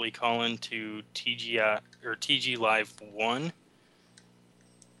probably call into TG Live 1.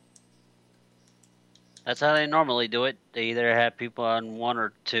 That's how they normally do it. They either have people on 1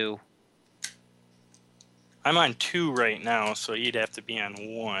 or 2. I'm on 2 right now, so you'd have to be on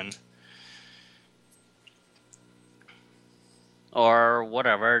 1. Or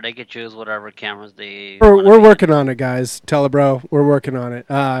whatever. They could choose whatever cameras they We're wanna be working on it, guys. Telebro, we're working on it.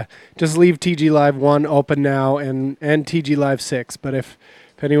 Just leave TG Live 1 open now and TG Live 6. But if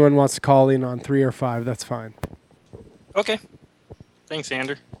anyone wants to call in on 3 or 5, that's fine. Okay. Thanks,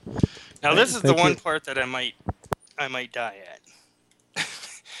 Ander. Now this is the Thank one you. part that I might die at.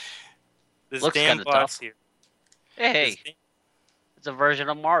 This Looks damn kinda boss tough. here. Hey, it's a version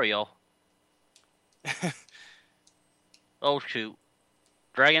of Mario. Oh shoot.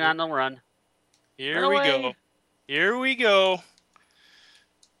 Dragon on the run. Here Run we away. go. Here we go.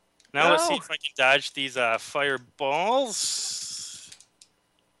 Now let's see No. if I can dodge these fireballs.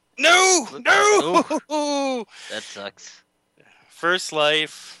 No! No! That sucks. First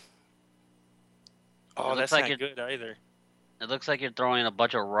life. Oh, It looks that's like not it- good either. It looks like you're throwing a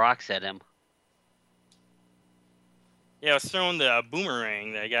bunch of rocks at him. Yeah, I was throwing the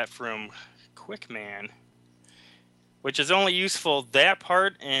boomerang that I got from Quickman, which is only useful that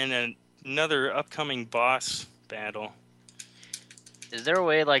part and another upcoming boss battle. Is there a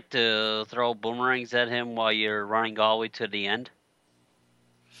way like to throw boomerangs at him while you're running all the way to the end?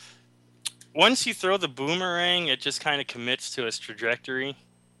 Once you throw the boomerang, it just kind of commits to its trajectory.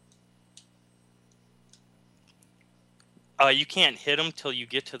 You can't hit him till you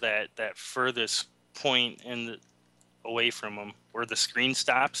get to that furthest point away from him, where the screen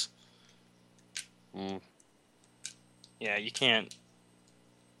stops. Mm. Yeah, you can't.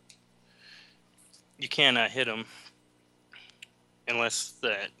 You cannot hit him unless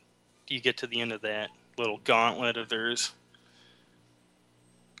that you get to the end of that little gauntlet of theirs,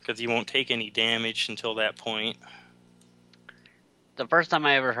 because you won't take any damage until that point. The first time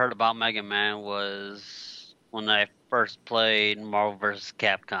I ever heard about Mega Man was when I first played Marvel vs.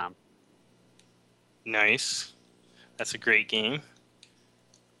 Capcom. Nice. That's a great game.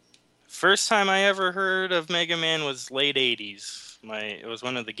 First time I ever heard of Mega Man was late 80s. It was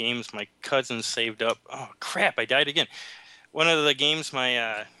one of the games my cousins saved up. Oh crap, I died again. One of the games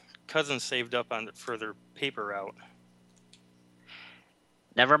my cousins saved up for their paper route.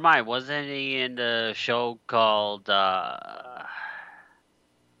 Never mind, wasn't he in the show called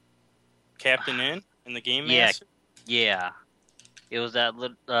Captain N in the Game Yeah. Master? yeah. It was that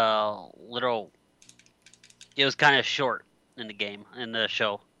little it was kind of short in the game, in the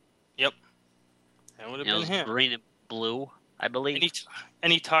show. That would have It been was him. green and blue, I believe.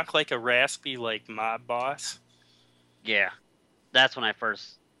 And he talked like a raspy like mob boss. Yeah. That's when I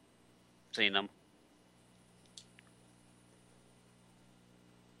first seen him.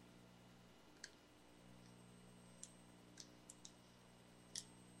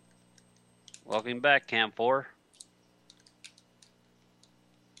 Welcome back, Cam 4.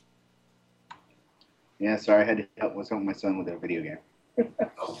 Yeah, sorry, I had to help my son with a video game.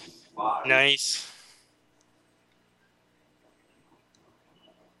 Nice.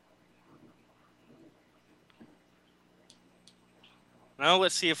 Now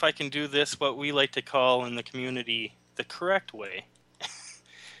let's see if I can do this, what we like to call in the community, the correct way.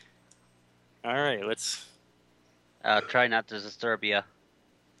 All right, let's... Try not to disturb you.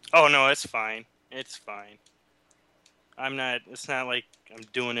 Oh, no, it's fine. It's fine. It's not like I'm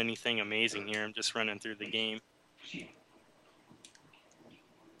doing anything amazing here. I'm just running through the game.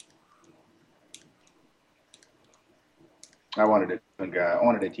 I wanted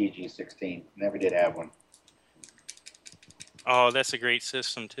a TG16. Never did have one. Oh, that's a great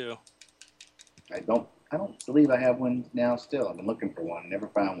system, too. I don't believe I have one now still. I've been looking for one. Never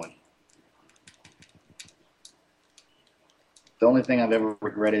found one. The only thing I've ever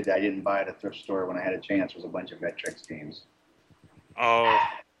regretted that I didn't buy at a thrift store when I had a chance was a bunch of Vectrex games. Oh,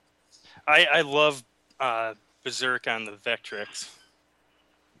 I love Berserk on the Vectrex.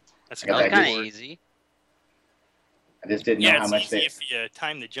 That's a Yeah, That was great that kind of board. easy. I just didn't know Yeah, how it's much easy they. if you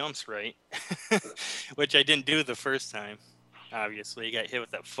time the jumps right, which I didn't do the first time. Obviously, you got hit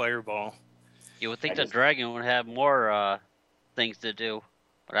with that fireball. You would think I the just- dragon would have more things to do,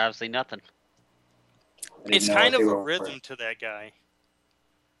 But obviously nothing. I didn't It's know kind what of they a were rhythm to that guy.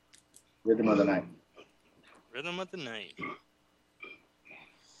 Rhythm of the night. Rhythm of the night.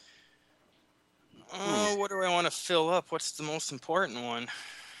 Oh, what do I want to fill up? What's the most important one?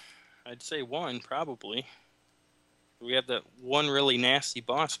 I'd say one, probably. We have that one really nasty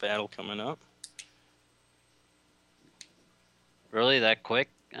boss battle coming up. Really, that quick?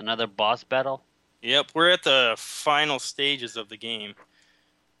 Another boss battle? Yep, we're at the final stages of the game.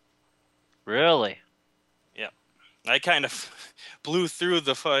 Really? I kind of blew through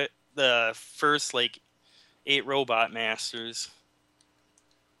the first like 8 robot masters.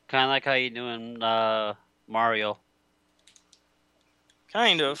 Kind of like how you do in Mario.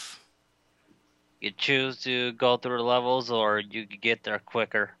 Kind of. You choose to go through the levels, or you could get there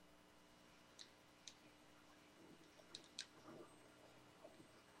quicker.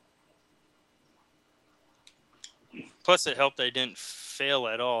 Plus, it helped I didn't fail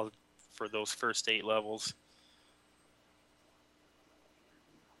at all for those first 8 levels.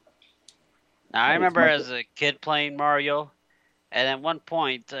 Now, I Nice, remember Michael. as a kid playing Mario, and at one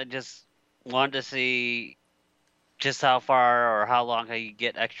point, I just wanted to see just how far or how long I could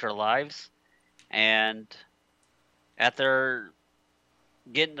get extra lives. And after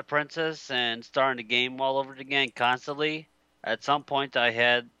getting the princess and starting the game all over again constantly, at some point I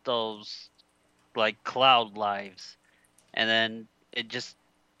had those like cloud lives, and then it just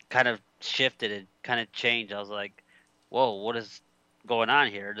kind of shifted. It kind of changed. I was like, "Whoa, what is going on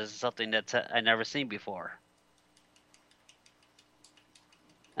here? This is something that's I never seen before."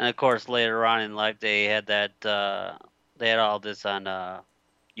 And of course, later on in life, they had that. They had all this on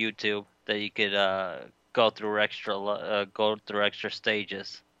YouTube that you could go through extra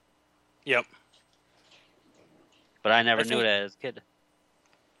stages. Yep. But I never I knew think- that as a kid.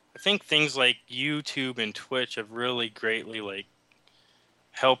 I think things like YouTube and Twitch have really greatly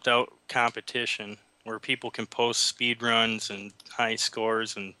helped out competition, where people can post speed runs and high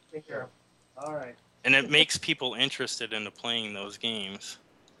scores, and All right. and it makes people interested into playing those games.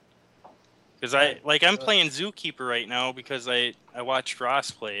 Because I'm playing Zookeeper right now because I watched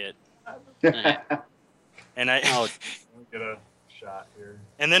Ross play it, and I Oh, Get a shot here.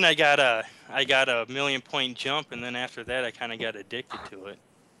 and then I got a 1,000,000 point jump, and then after that I kind of got addicted to it.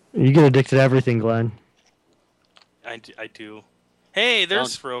 You get addicted to everything, Glenn. I do. Hey,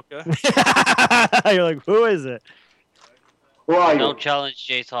 there's Soroka. You're like, who is it? Who are you? don't challenge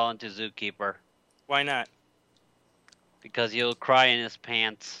Jace Hall into Zookeeper Why not? because he'll cry in his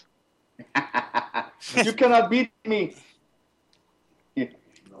pants. You cannot beat me.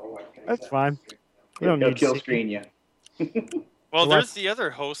 That's fine. We don't He'll need kill to- screen you. Well, What? there's the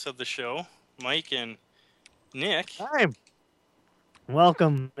other hosts of the show, Mike and Nick. Hi.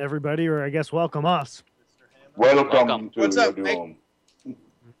 Welcome, everybody, or I guess welcome us. Welcome. to What's your up, Mike? doom.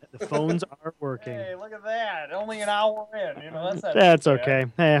 The phones are working. Hey, look at that! Only an hour in. You know that's not That's too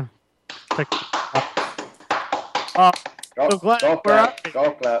bad. okay. Hey. Golf, So glad golf we're clap. up.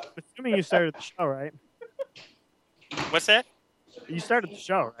 Golf clap. Assuming you started the show, right? What's that? You started the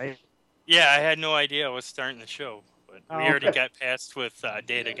show, right? Yeah, I had no idea I was starting the show, but Oh, we already okay. got past with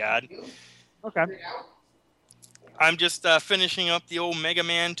Data God. Okay. I'm just finishing up the old Mega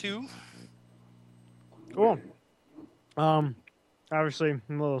Man 2. Cool. Obviously, I'm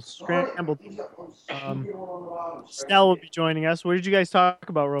a little scrambled. Stell will be joining us. What did you guys talk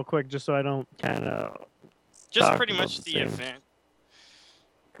about, real quick, just so I don't kind of. Just Talk pretty about much the the same. event.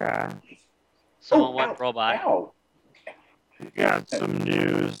 Someone Ow, went robot. Ow. Got some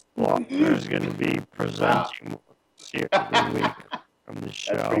news. Walker's going to be presenting here every week from the That's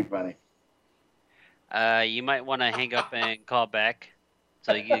show. pretty funny. You might want to hang up and call back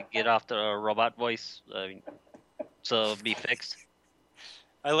so you can get off the robot voice. So it'll be fixed.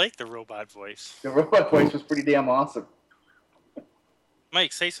 I like the robot voice. The robot voice was pretty damn awesome.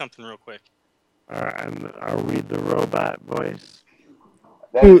 Mike, say something real quick. I'll read the robot voice.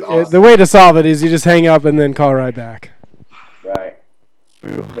 That was The awesome. way to solve it is you just hang up and then call right back. Right.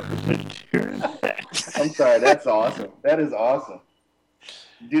 I'm I'm sorry. That's awesome. That is awesome.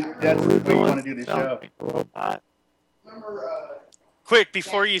 Dude, that's the way you want to do the show. Robot. Quick,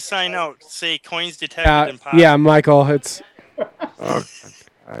 before you sign out, say coins detected in pocket. Yeah, Michael, it's Okay.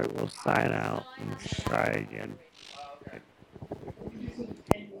 I will sign out and try again.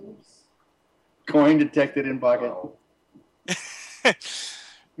 Coin detected in pocket. A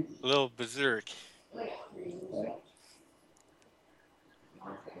little berserk.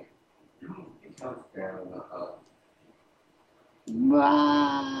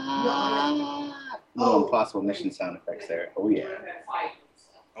 Little Impossible Mission sound effects there. Oh yeah.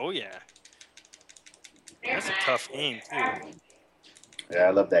 Oh yeah. That's a tough game too. Yeah,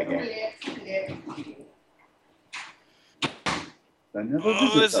 I love that game. Another Oh,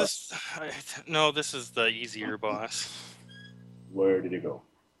 is visitor. this? No, this is the easier boss. Where did he go?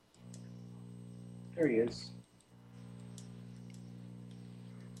 There he is.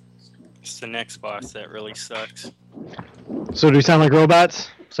 It's the next boss that really sucks. So do we sound like robots?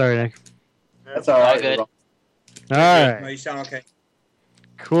 Sorry, Nick. That's all right. good. All No, right, you sound okay.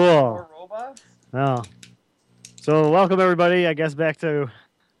 cool. More robots? Oh. So welcome everybody, I guess, back to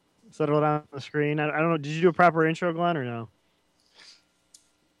Settle It on the Screen. I don't know, did you do a proper intro, Glenn, or no?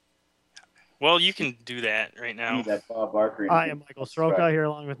 Well, you can do that right now. That Bob Barker. I am Michael Soroka here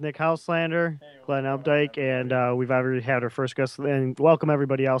along with Nick Houselander, Glenn Updike, and we've already had our first guest. And welcome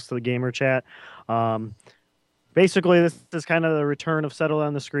everybody else to the Gamer Chat. Basically, this is kind of the return of Settle It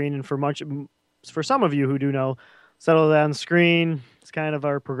on the Screen, and for some of you who do know, Settle It on the Screen, it's kind of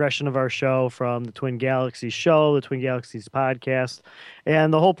our progression of our show from the Twin Galaxies show, the Twin Galaxies podcast.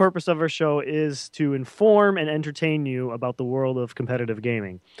 And the whole purpose of our show is to inform and entertain you about the world of competitive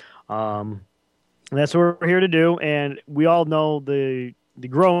gaming. And that's what we're here to do. And we all know the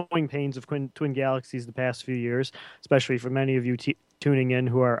growing pains of Twin Galaxies the past few years, especially for many of you tuning in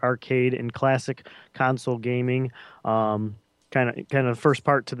who are arcade and classic console gaming. Kind of first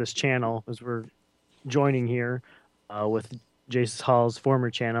part to this channel as we're joining here with Jason Hall's former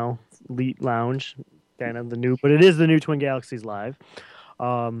channel, Elite Lounge, kind of the new, but it is the new Twin Galaxies Live.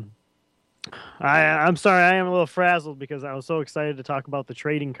 I'm sorry, I am a little frazzled because I was so excited to talk about the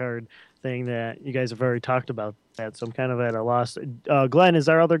trading card thing that you guys have already talked about that, so I'm kind of at a loss. Glenn, is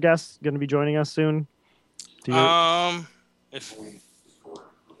our other guest going to be joining us soon? Yeah,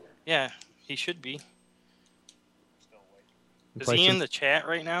 he should be. Is he in the chat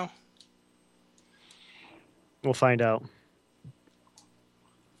right now? We'll find out.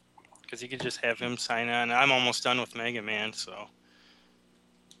 Because you could just have him sign on. I'm almost done with Mega Man, so.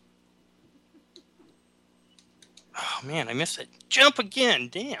 Oh man, I missed it. Jump again,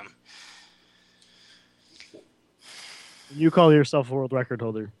 damn. You call yourself a world record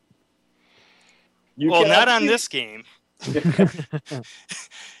holder. Well, not on this game.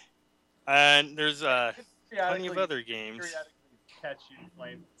 And there's plenty of other games. Periodically catch you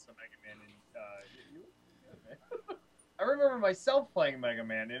playing some Mega Man, and I remember myself playing Mega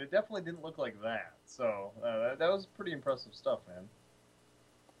Man, and it definitely didn't look like that. So that was pretty impressive stuff, man.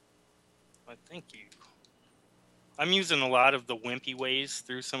 Well, thank you. I'm using a lot of the wimpy ways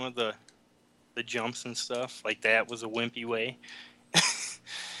through some of the jumps and stuff. Like that was a wimpy way.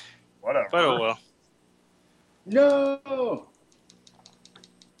 Whatever. But oh well. No.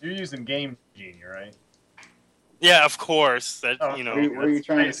 You're using Game Genie, right? Yeah, of course. That you know. Where are you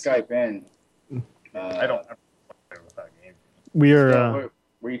trying to Skype in? I don't ever play without Game Genie. We are. Where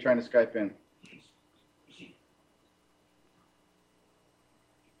are you trying to Skype in?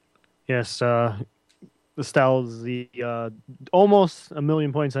 Yes, Estelle is the almost a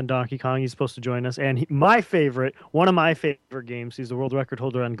million points on Donkey Kong. He's supposed to join us, and one of my favorite games. He's the world record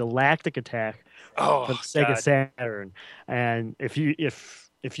holder on Galactic Attack for the Sega God. Saturn. And if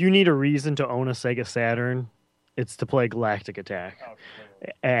you need a reason to own a Sega Saturn, it's to play Galactic Attack,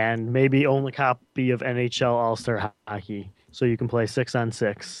 and maybe own a copy of NHL All Star Hockey so you can play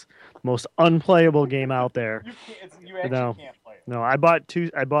 6-on-6. Most unplayable game out there. You actually can't play it. No, I bought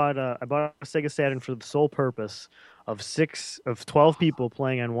a Sega Saturn for the sole purpose of 12 people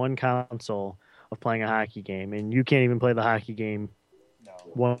playing on one console of playing a hockey game, and you can't even play the hockey game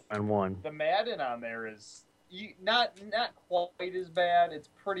one-on-one. The Madden on there is not quite as bad. It's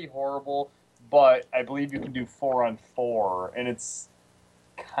pretty horrible, but I believe you can do 4-on-4, and it's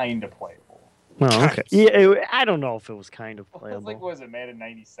kind of playable. Oh, okay. Yeah, I don't know if it was kind of It was playable. like, what was it, Madden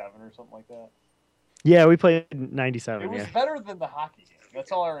 97 or something like that? Yeah, we played 97. It was Yeah. better than the hockey game.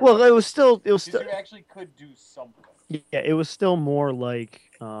 That's all I remember. Well, it was still. you actually could do something. Yeah, it was still more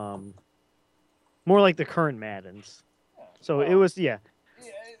like the current Maddens. So it was. Yeah.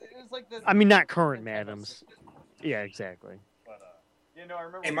 Yeah, it was like the. I mean, not current Maddens. Yeah, exactly. But I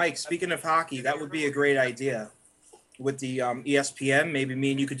remember. Hey, Mike, speaking of hockey, that would be a great idea. With the ESPN, maybe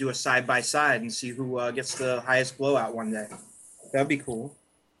me and you could do a side-by-side and see who gets the highest blowout one day. That'd be cool.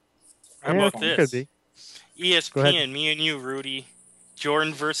 How Yeah, about it this? could be. ESPN, me and you, Rudy.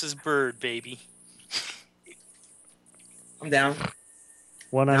 Jordan versus Bird, baby. I'm down.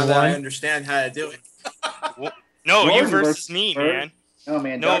 One Now on that I one. understand how to do it. No, you Jordan versus versus me, Bird? man. No,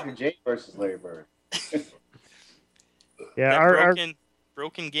 man. No. Dr. J versus Larry Bird. Yeah, That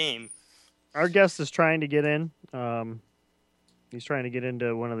broken game. our guest is trying to get in. He's trying to get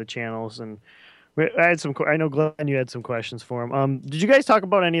into one of the channels, and I had some. I know Glenn, you had some questions for him. Did you guys talk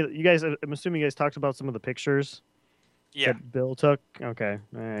about any? You guys, I'm assuming you guys talked about some of the pictures Yeah. that Bill took? Okay.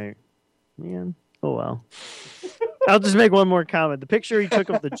 All right. Man. Oh, well. I'll just make one more comment. The picture he took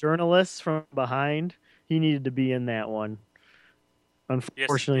of the journalists from behind, he needed to be in that one.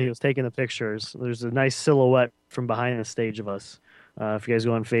 Unfortunately, he was taking the pictures. There's a nice silhouette from behind the stage of us. If you guys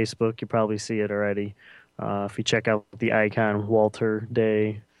go on Facebook, you probably see it already. If you check out the icon, Walter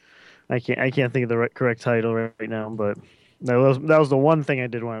Day. I can't think of the correct title right now, but that was the one thing I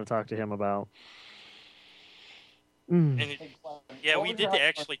did want to talk to him about. And yeah, we did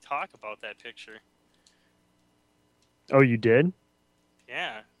actually talk about that picture. Oh, you did?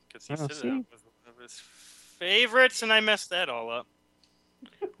 Yeah, because he Oh, said see? it was one of his favorites, and I messed that all up.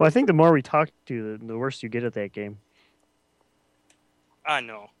 Well, I think the more we talk to you, the worse you get at that game. I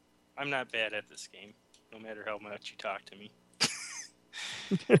know. I'm not bad at this game, no matter how much you talk to me.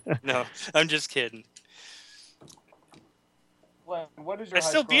 No, I'm just kidding. Glenn, what is your I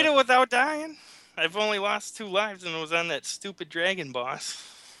still high beat it score? without dying. I've only lost 2 lives, and it was on that stupid dragon boss.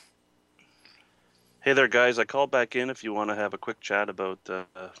 Hey there, guys. I called back in if you want to have a quick chat about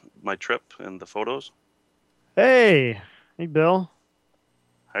my trip and the photos. Hey, Bill.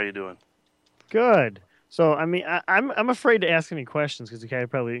 How are you doing? Good. So, I mean, I'm afraid to ask any questions because you guys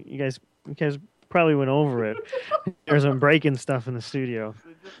probably went over it. There's some breaking stuff in the studio.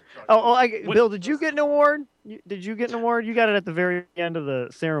 Bill, did you get an award? Did you get an award? You got it at the very end of the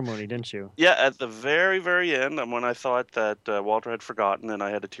ceremony, didn't you? Yeah, at the very, very end, and when I thought that Walter had forgotten and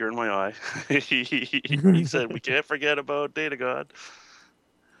I had a tear in my eye, he said, "We can't forget about Data God."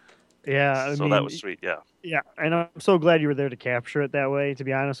 Yeah, I So mean, that was sweet, yeah. Yeah, and I'm so glad you were there to capture it that way. To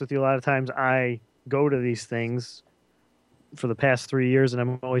be honest with you, a lot of times I go to these things for the past 3 years, and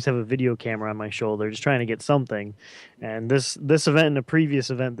I always have a video camera on my shoulder, just trying to get something. And this event and the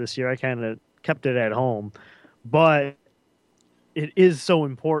previous event this year, I kind of kept it at home, but it is so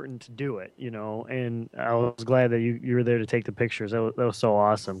important to do it, And I was glad that you were there to take the pictures. That was so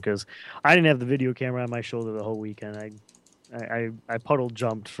awesome because I didn't have the video camera on my shoulder the whole weekend. I puddle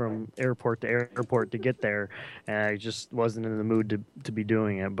jumped from airport to airport to get there, and I just wasn't in the mood to be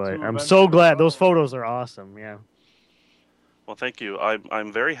doing it. But I'm so glad. Those photos are awesome. Yeah. Well, thank you.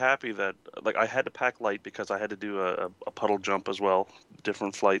 I'm very happy that I had to pack light because I had to do a puddle jump as well,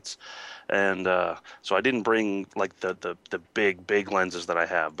 different flights, and so I didn't bring the big lenses that I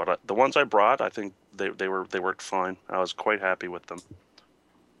have. But the ones I brought, I think they worked fine. I was quite happy with them.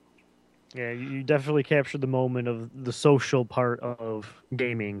 Yeah, you definitely captured the moment of the social part of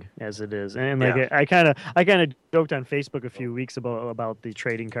gaming as it is, and I kind of joked on Facebook a few weeks about the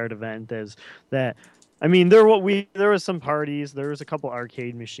trading card event as that. I mean, there was some parties, there was a couple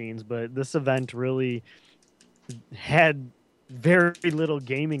arcade machines, but this event really had very little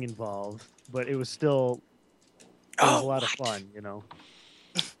gaming involved, but it was still a lot of fun,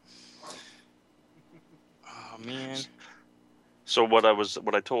 Oh man. So what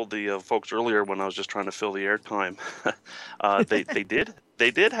I told the folks earlier when I was just trying to fill the airtime, they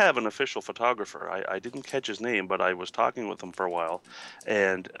did have an official photographer. I didn't catch his name, but I was talking with him for a while,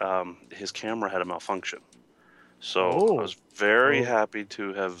 and his camera had a malfunction. So I was very happy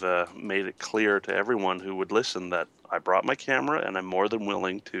to have made it clear to everyone who would listen that I brought my camera and I'm more than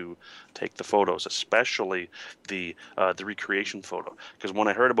willing to take the photos, especially the recreation photo. Because when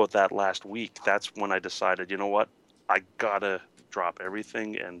I heard about that last week, that's when I decided, you know what, I gotta drop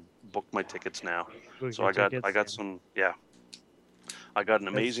everything and book my tickets now. So I got some, yeah. I got an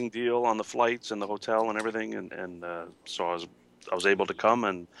amazing deal on the flights and the hotel and everything, and so I was able to come,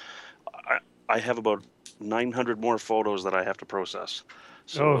 and I have about 900 more photos that I have to process.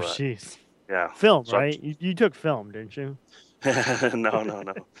 So, jeez. Yeah. Film, so right? You took film, didn't you?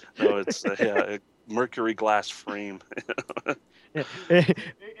 No. It's mercury glass frame.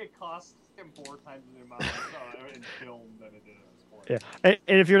 It costs him 4 times the amount in film than it is. Yeah, and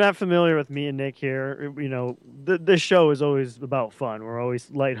if you're not familiar with me and Nick here, this show is always about fun. We're always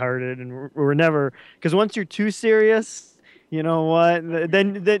lighthearted, and we're never, because once you're too serious, you know what?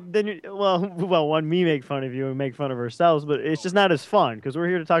 Then we make fun of you and make fun of ourselves, but it's just not as fun because we're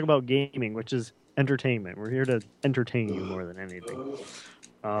here to talk about gaming, which is entertainment. We're here to entertain you more than anything.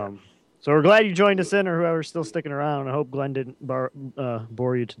 So we're glad you joined us in, or whoever's still sticking around. I hope Glenn didn't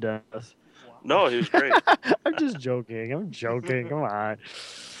bore you to death. No, he was great. I'm just joking. Come on.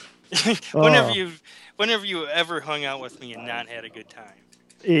 Whenever you ever hung out with me and not had a good time.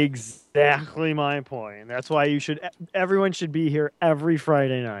 Exactly my point. That's why everyone should be here every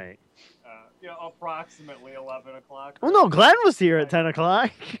Friday night. Approximately 11 o'clock. Well, no, Glenn was here at 10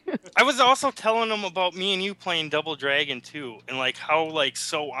 o'clock. I was also telling him about me and you playing Double Dragon 2 and how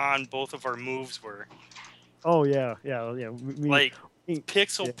so on both of our moves were. Oh, yeah.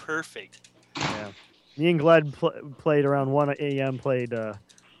 Pixel perfect. Yeah. Me and Glad played around 1 a.m. Played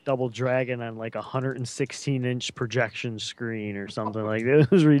Double Dragon on like a 116-inch projection screen or something like that.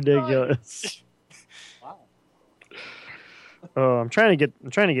 It was ridiculous. Wow. Oh, I'm trying to get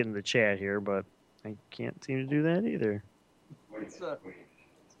in the chat here, but I can't seem to do that either. It's a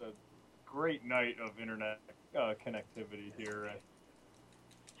great night of internet connectivity here at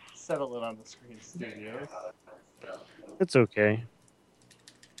Settle It on the Screen Studios. It's okay.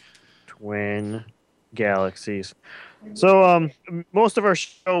 Twin Galaxies. So most of our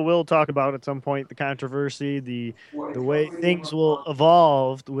show will talk about at some point the controversy, the way things will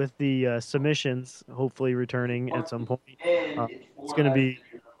evolve with the submissions, hopefully returning at some point. It's going to be,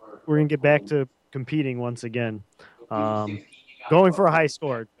 we're going to get back to competing once again. Going for a high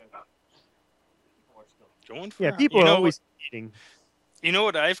score. Going for Yeah, people are always competing. You know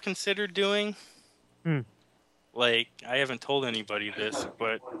what I've considered doing? Hmm. Like, I haven't told anybody this,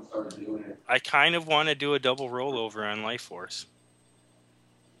 but I kind of want to do a double rollover on Life Force.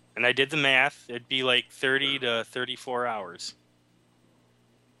 And I did the math. It'd be like 30 to 34 hours.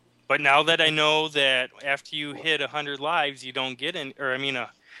 But now that I know that after you hit 100 lives, you don't get any, or I mean,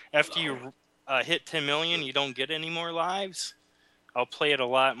 after you hit 10 million, you don't get any more lives, I'll play it a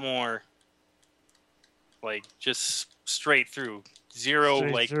lot more, like, just straight through. Zero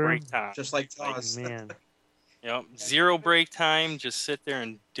break time. Just like Toss. Man. Yep, zero break time. Just sit there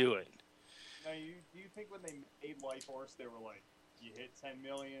and do it. Now, do you think when they made Life Force, they were like, you hit 10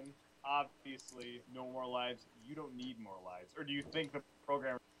 million, obviously no more lives, you don't need more lives? Or do you think the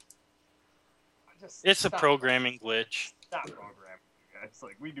programmer... It's a programming glitch. Stop programming, guys.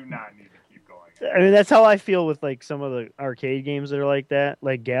 Like, we do not need to keep going. I mean, that's how I feel with like some of the arcade games that are like that,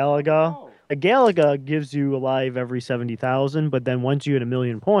 like Galaga. Oh. A Galaga gives you a live every 70,000, but then once you hit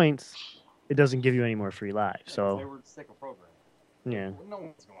 1,000,000 points, it doesn't give you any more free lives. They So were sick of programming. yeah, No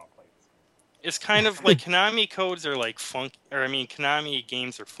one's going to play this. It's kind of like Konami codes are like funky, or I mean, Konami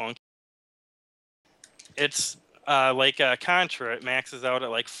games are funky. It's like Contra. It maxes out at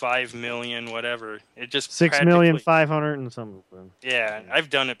like 5 million, whatever. It just 6,500,000 and something. Yeah, I've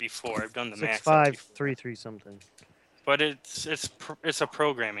done it before. I've done the max. out before. 6,533 something. But it's a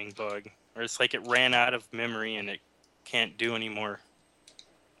programming bug, or it's like it ran out of memory and it can't do anymore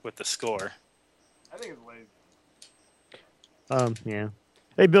with the score. I think it's lazy. Yeah.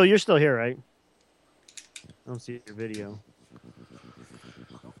 Hey, Bill, you're still here, right? I don't see your video.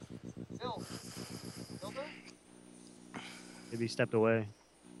 Still there? Maybe he stepped away.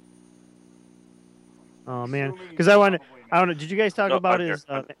 Oh man, because I don't know. Did you guys talk No, about I'm his?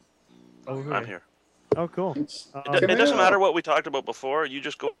 here. I'm here. Oh, cool. It doesn't matter what we talked about before. You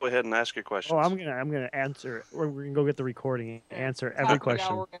just go ahead and ask your questions. Oh, I'm gonna answer. We're gonna go get the recording and answer every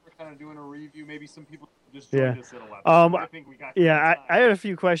question. Now we're kind of doing a review. Maybe some people just joined us at 11. I think we got. I had a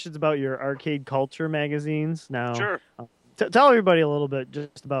few questions about your arcade culture magazines. Now, Sure. Tell everybody a little bit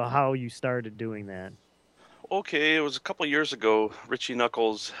just about how you started doing that. Okay, it was a couple of years ago. Richie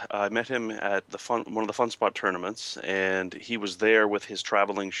Knuckles, I met him at one of the Fun Spot tournaments, and he was there with his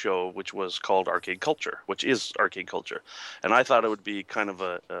traveling show, which was called Arcade Culture, which is Arcade Culture. And I thought it would be kind of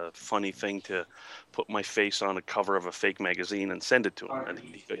a funny thing to put my face on a cover of a fake magazine and send it to him, and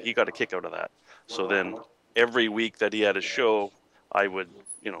he got a kick out of that. So then every week that he had a show, I would,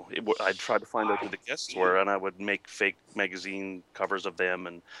 I'd try to find out who the guests were, and I would make fake magazine covers of them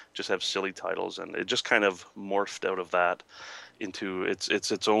and just have silly titles, and it just kind of morphed out of that into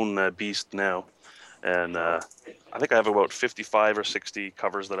its own beast now. And I think I have about 55 or 60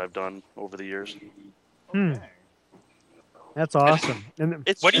 covers that I've done over the years. That's awesome, and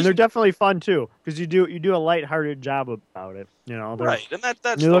It's they're definitely fun too, because you do a lighthearted job about it. Right, and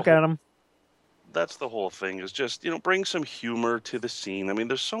that's you look at them. That's the whole thing, is just, bring some humor to the scene. I mean,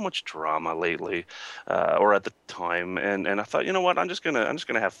 there's so much drama lately, or at the time, and I thought, you know what, I'm just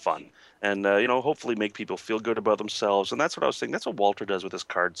gonna have fun, and hopefully make people feel good about themselves. And that's what I was saying. That's what Walter does with his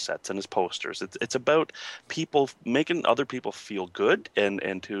card sets and his posters. It's about people making other people feel good,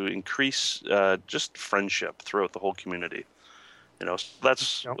 and to increase just friendship throughout the whole community. So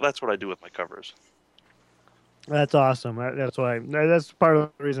that's what I do with my covers. That's awesome. That's part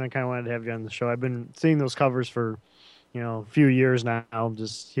of the reason I kind of wanted to have you on the show. I've been seeing those covers for, a few years now,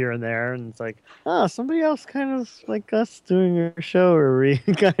 just here and there, and it's like, somebody else kind of like us doing a show, or we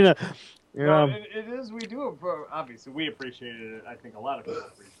kind of, it is. We do. Obviously, we appreciate it. I think a lot of people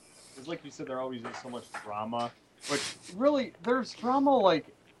appreciate it. Because, like you said, there always is so much drama. But really, there's drama. Like,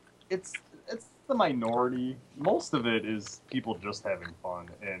 it's the minority. Most of it is people just having fun,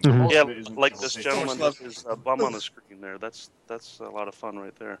 and most of it isn't like this gentleman with his bum on the screen there. That's a lot of fun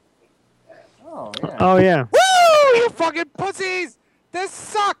right there. Oh yeah. Oh yeah. Woo! You fucking pussies! This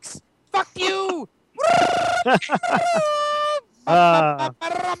sucks! Fuck you!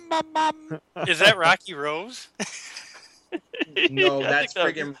 Is that Rocky Rose? No, Yeah, I that's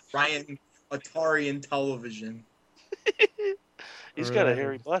think friggin' Ryan Atari and television. He's got a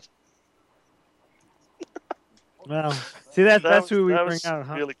hairy butt. Well, see that's That who we that bring was out.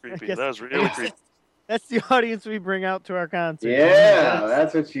 Huh? really I creepy. guess- That was really creepy. That's the audience we bring out to our concert. Yeah,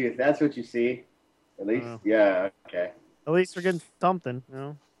 that's what you see. At least, Wow. yeah, okay. At least we're getting something, you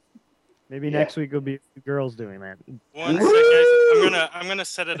know. Maybe Yeah. next week will be a few girls doing that. One sec, guys. I'm gonna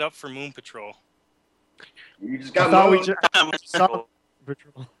set it up for Moon Patrol. You just I got thought we Moon. just saw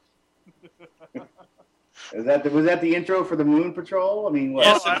Patrol. Was that the intro for the Moon Patrol? I mean, what?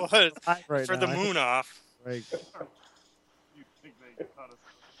 Yes, it was Live right for now. the I think- moon off. Right. You think they caught us?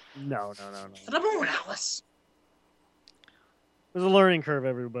 No. The moon, Alice. There's a learning curve,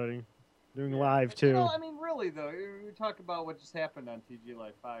 everybody. Doing live too. You know, I mean, really though, we talk about what just happened on TG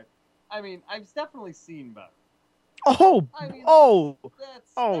Live 5. I mean, I've definitely seen better. Oh, I mean, oh, that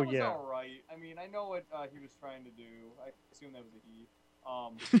Oh, was yeah. all right. I mean, I know what he was trying to do. I assume that was a he.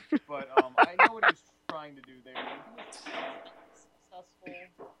 But I know what he was trying to do there. He was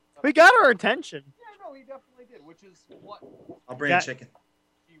successful. we got our attention. Yeah, no, he definitely did, which is what I'll bring Got- a chicken.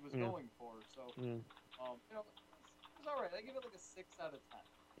 he was Yeah. going for. So, Yeah. you know, it was all right. I give it like a 6 out of 10.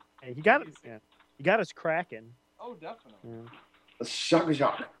 Hey, he got it. Yeah. He got us cracking. Oh, definitely. Yeah.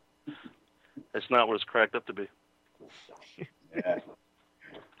 Shock. It's not what it's cracked up to be. Yeah.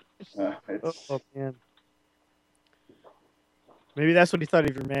 It's, Oh man. Maybe that's what he thought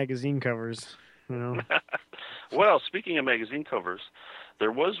of your magazine covers. You know. Well, speaking of magazine covers,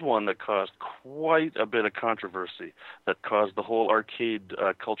 there was one that caused quite a bit of controversy that caused the whole arcade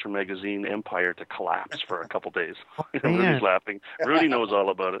culture magazine empire to collapse for a couple days. Man. Rudy's laughing. Rudy knows all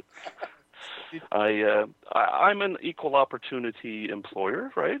about it. I'm an equal opportunity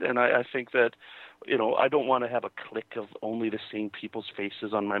employer, right? And I think that, I don't want to have a clique of only the same people's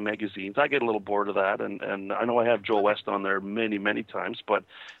faces on my magazines. I get a little bored of that, and I know I have Joel West on there many, many times, but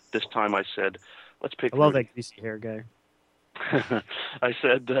this time I said, let's pick I love Rudy. that greasy hair guy. I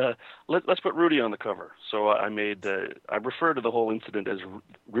said, let's put Rudy on the cover. So I refer to the whole incident as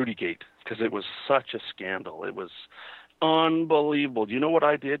Rudygate because it was such a scandal. It was unbelievable. Do you know what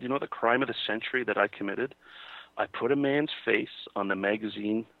I did? Do you know the crime of the century that I committed? I put a man's face on the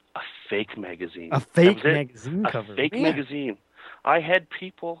magazine, a fake magazine. A fake That was it. magazine cover. A fake Man. magazine. I had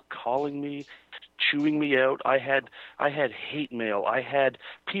people calling me, chewing me out. I had hate mail. I had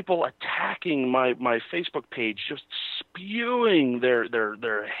people attacking my Facebook page, just spewing their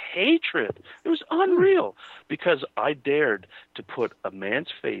hatred. It was unreal because I dared to put a man's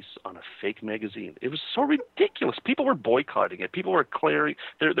face on a fake magazine. It was so ridiculous. People were boycotting it. People were clearing.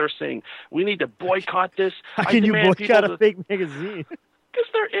 They're saying we need to boycott this. How I can you demand boycott people a fake magazine? because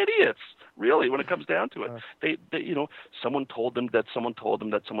they're idiots, really, when it comes down to it. They someone told them that someone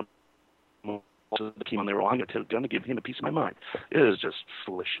came on. They were, I'm going to give him a piece of my mind. It is just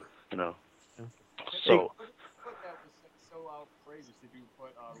foolish, So, But that was so outrageous. Did you put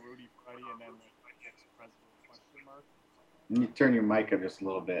Rudy Freddie and then like ex-president question mark? you turn your mic up just a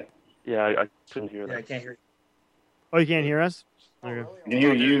little bit. yeah, I couldn't hear Yeah, I that. can't hear you. Oh, you can't hear us? Oh, Okay. really? I can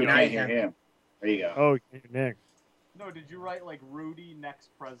hear you, Now I you can hear him. There you go. Oh, you can't hear Nick. No, did you write like Rudy next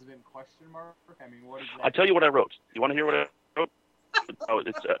president question mark? I mean, what is that? I tell you what I wrote. You want to hear what I wrote? Oh,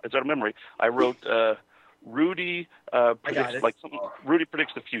 it's out of memory. I wrote Rudy predicts it. Rudy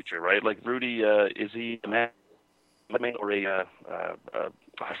predicts the future, right? Like Rudy is he a man or a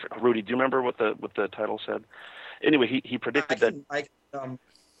Rudy? Do you remember what the title said? Anyway, he predicted that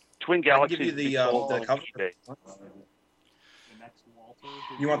Twin I can Galaxies give you the, would be sold on cover. eBay. The next Walter?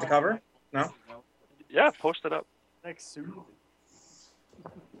 Did You want the cover? No? Yeah, post it up. Next suit.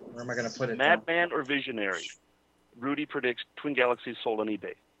 Where am I going to put it? Madman or visionary? Rudy predicts Twin Galaxies sold on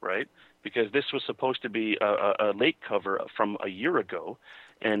eBay, right? Because this was supposed to be a late cover from a year ago,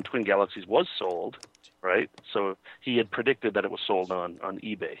 and Twin Galaxies was sold, right? So he had predicted that it was sold on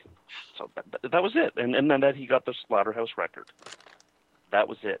eBay. So that was it. And then that he got the Slaughterhouse record. That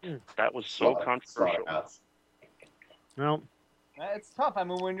was it. That was so controversial. Slaughterhouse. Well, It's tough. I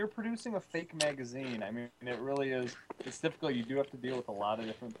mean, when you're producing a fake magazine, I mean, it really is. It's difficult. You do have to deal with a lot of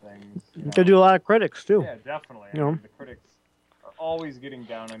different things. you could do a lot of critics too. Yeah, definitely. I You know. mean, the critics are always getting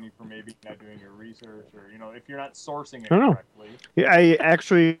down on you for maybe not doing your research, or if you're not sourcing it I know. correctly. Yeah, I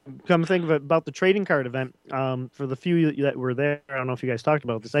actually come to think of it about the trading card event. For the few that were there, I don't know if you guys talked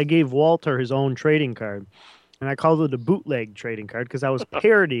about this. I gave Walter his own trading card, and I called it a bootleg trading card because I was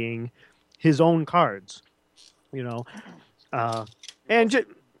parodying his own cards. And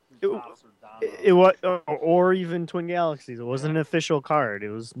Pops or Dom It was, or even Twin Galaxies. It wasn't an official card. It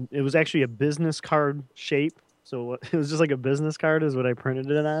was actually a business card shape. So it was just like a business card is what I printed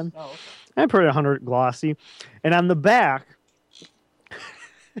it on. Oh, okay. I printed 100 glossy, and on the back,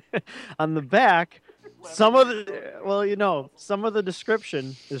 some of the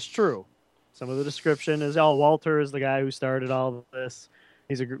description is true. Some of the description is, Walter is the guy who started all this.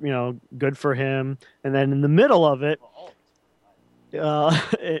 He's good for him. And then in the middle of it,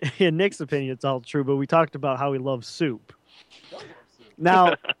 in Nick's opinion, it's all true. But we talked about how he loves soup.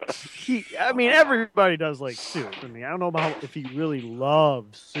 Now, everybody does like soup. I don't know about if he really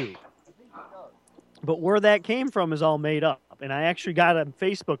loves soup. But where that came from is all made up. And I actually got a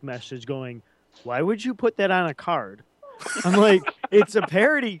Facebook message going, "Why would you put that on a card?" I'm like, it's a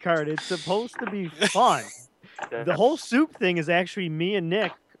parody card. It's supposed to be fun. The whole soup thing is actually me and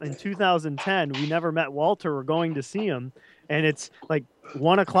Nick in 2010. We never met Walter. We're going to see him. And it's like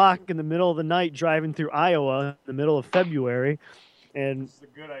 1 o'clock in the middle of the night driving through Iowa in the middle of February. And It's a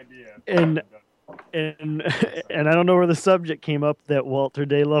good idea. And I don't know where the subject came up that Walter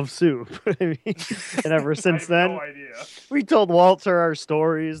Day loves soup. And ever since then, no idea. we told Walter our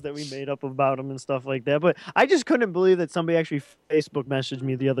stories that we made up about him and stuff like that. But I just couldn't believe that somebody actually Facebook messaged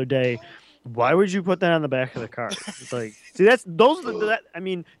me the other day. Why would you put that on the back of the card? It's like, see,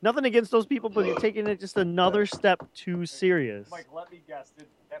 nothing against those people, but you're taking it just another step too serious. Mike, let me guess. Did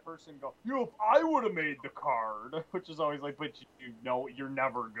that person go, if I would have made the card, which is always like, but you're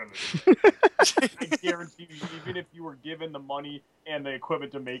never going to. I guarantee you, even if you were given the money and the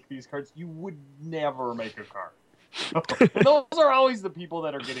equipment to make these cards, you would never make a card. And those are always the people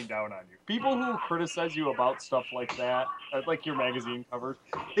that are getting down on you. People who criticize you about stuff like that, like your magazine covers,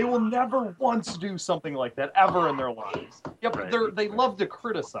 they will never once do something like that ever in their lives. Yep, Right. they love to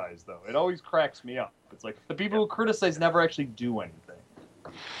criticize, though. It always cracks me up. It's like the people who criticize never actually do anything.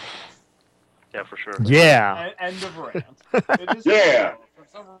 Yeah, for sure. Yeah. End of rant. It is Yeah. For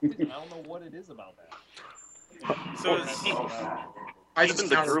some reason, I don't know what it is about that. So I Even just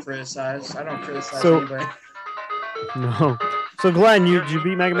the counter group- criticize. I don't criticize So- anybody. No. So, Glenn, did you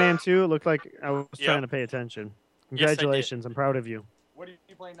beat Mega Man 2? It looked like I was Yep. trying to pay attention. Yes, I did. Congratulations. I'm proud of you. What are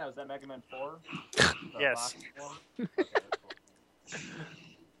you playing now? Is that Mega Man 4? Yes. Okay, that's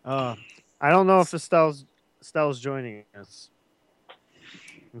cool. I don't know if Estelle's joining us.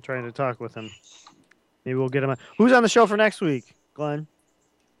 I'm trying to talk with him. Maybe we'll get him on. Who's on the show for next week, Glenn?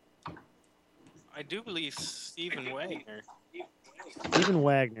 I do believe Stephen Wagner. Stephen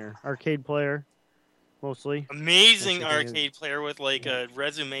Wagner, arcade player, mostly. Amazing Yes, it is. arcade player with like a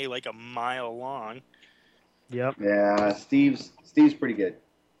resume like a mile long. Yep. Yeah, Steve's pretty good.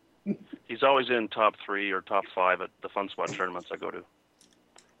 He's always in top 3 or top 5 at the Fun Spot tournaments I go to.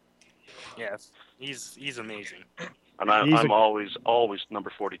 Yes, he's amazing. And He's I'm a- always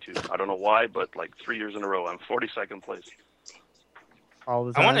number 42. I don't know why, but like 3 years in a row, I'm 42nd place. All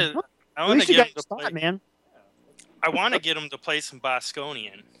the I time. want to. I At want to least you get got him your to play. spot, man. I want to get him to play some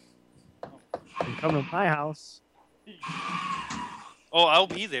Bosconian. You come to my house. Oh, I'll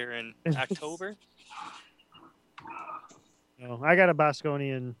be there in October. No, I got a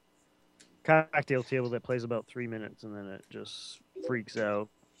Bosconian cocktail table that plays about 3 minutes, and then it just freaks out.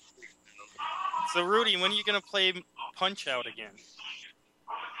 So Rudy, when are you gonna play Punch Out again?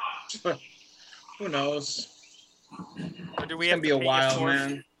 Who knows? Or do we It's have gonna be to a pay while, you four,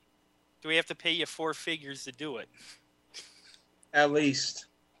 man. Do we have to pay you 4 figures to do it? At least.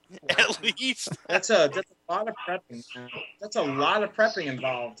 At least That's a lot of prepping. Man. That's a lot of prepping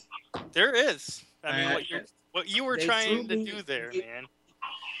involved. there is. I mean, I- what you were they trying threw to me- do there, they- man.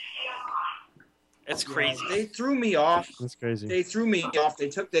 It's Yeah, crazy. they threw me off. That's crazy. They threw me off. They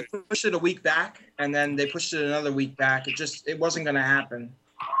pushed it a week back, and then they pushed it another week back. It wasn't gonna happen.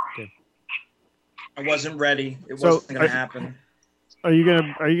 Okay. I wasn't ready. It So, wasn't gonna happen. Are you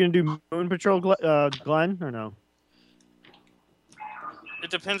gonna do Moon Patrol, Glenn, or no?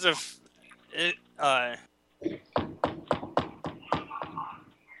 It depends if it.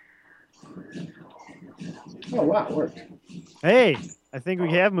 Oh wow, it worked. Hey, I think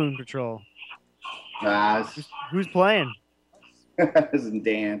we have Moon Patrol. Nah, Who's playing? this is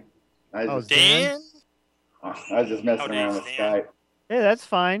Dan. I Oh, was, just, Dan. I was just messing Nowadays, around with Dan. Skype. Hey, that's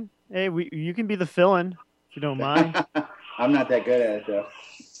fine. Hey, you can be the fill-in if you don't mind. I'm not that good at it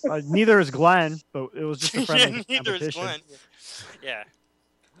though. Neither is Glenn, but it was just a friendly Yeah, neither is competition. Glenn. Yeah.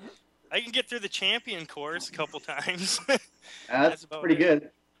 I can get through the champion course a couple times. That's about pretty it.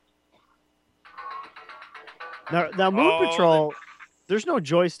 good. Now Moon Oh, Patrol, there's no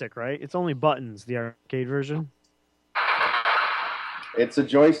joystick, right? It's only buttons, the arcade version. It's a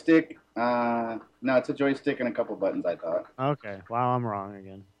joystick. No, it's a joystick and a couple buttons. I thought. Okay. Wow, I'm wrong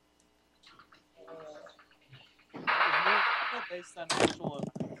again. based on actual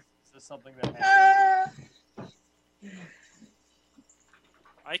events? Is this something that happened?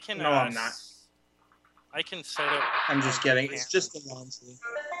 I can. No, I'm not. I can set up. I'm just kidding. It's just the Walmsley.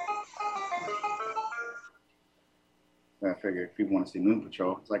 I figure if people want to see Moon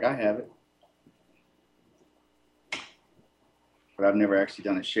Patrol, it's like I have it. But I've never actually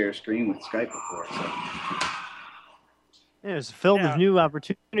done a share screen with Skype before. So. Yeah, it's filled with new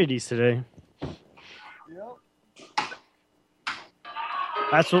opportunities today. Yep.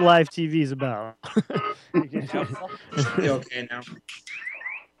 That's what live TV is about. You okay now?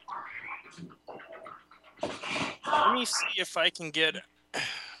 Let me see if I can get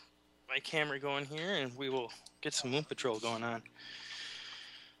my camera going here, and we will get some Moon Patrol going on.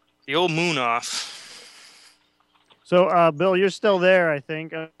 The old moon off. So, Bill, you're still there, I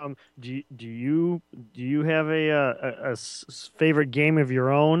think. Do you have a favorite game of your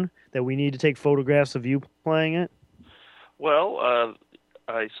own that we need to take photographs of you playing it? Well,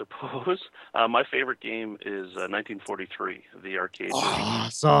 I suppose my favorite game is 1943, the arcade.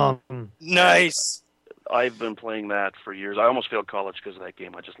 Awesome. Nice. I've been playing that for years. I almost failed college because of that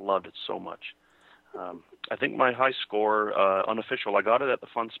game. I just loved it so much. I think my high score, unofficial, I got it at the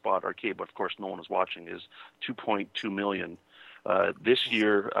Fun Spot arcade, but of course no one was watching, is 2.2 million. This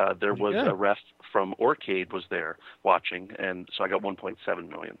year, there was a ref from Orcade was there watching, and so I got 1.7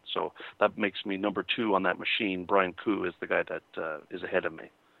 million. So that makes me number 2 on that machine. Brian Koo is the guy that is ahead of me.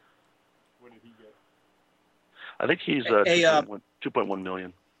 What did he get? I think he's 2.1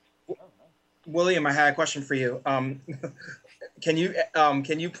 million. William, I had a question for you. Can you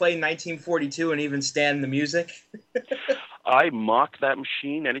play 1942 and even stand the music? I mock that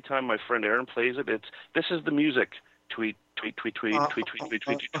machine anytime my friend Aaron plays it. This is the music. Tweet, tweet, tweet, tweet, tweet, tweet, tweet,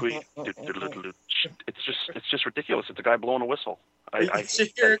 tweet, tweet. It's just ridiculous. It's a guy blowing a whistle. You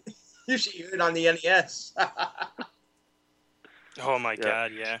should hear it on the NES. Oh my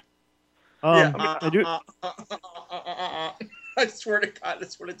God, yeah. I do. I swear to God,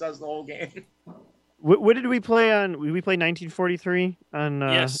 that's what it does the whole game. What did we play on? We played 1943 on.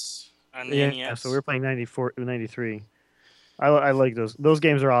 Yes, on the NES. Yeah, so we were playing 93. I like those. Those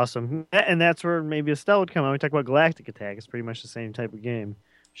games are awesome, and that's where maybe Estelle would come on. We talk about Galactic Attack. It's pretty much the same type of game,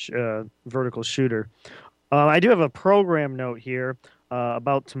 vertical shooter. I do have a program note here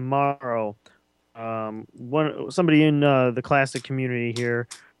about tomorrow. Somebody in the classic community here.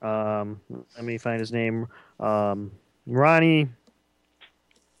 Let me find his name. Ronnie.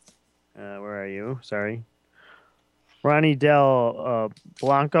 Where are you? Sorry. Ronnie Del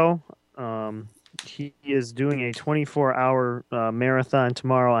Blanco. He is doing a 24-hour marathon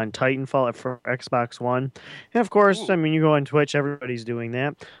tomorrow on Titanfall for Xbox One. And of course, I mean, you go on Twitch, everybody's doing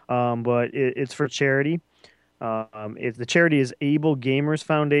that. But it's for charity. The charity is Able Gamers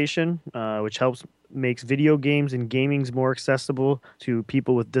Foundation, which makes video games and gamings more accessible to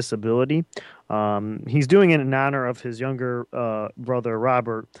people with disability. He's doing it in honor of his younger brother,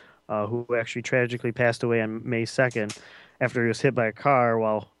 Robert, who actually tragically passed away on May 2nd after he was hit by a car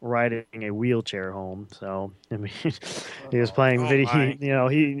while riding a wheelchair home. So, I mean, he was playing video.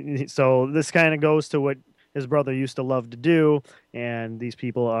 So this kind of goes to what his brother used to love to do, and these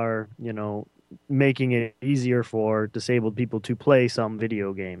people are, making it easier for disabled people to play some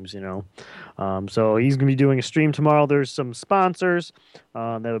video games, So he's going to be doing a stream tomorrow. There's some sponsors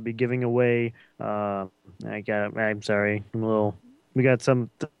that will be giving away. I'm sorry. We got some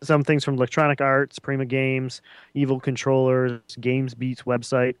things from Electronic Arts, Prima Games, Evil Controllers, Games Beats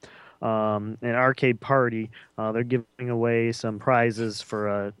website, and Arcade Party. They're giving away some prizes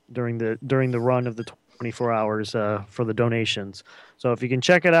for during the run of the 24 hours for the donations. So if you can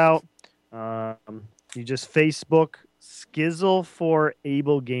check it out, you just Facebook Skizzle for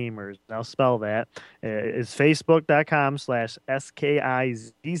Able Gamers. I'll spell that. It's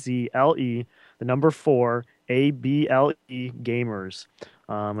facebook.com/SKIZZLE, the number 4, ABLE Gamers.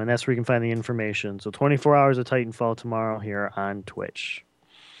 And that's where you can find the information. So 24 hours of Titanfall tomorrow here on Twitch.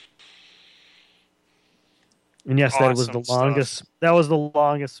 And yes, that was the longest. That was the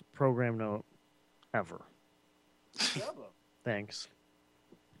longest program note ever. Thanks.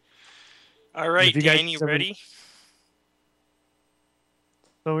 All right, Dan, you ready?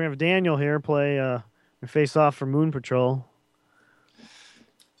 So we have Daniel here play face off for Moon Patrol.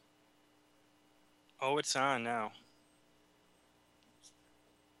 Oh, it's on now.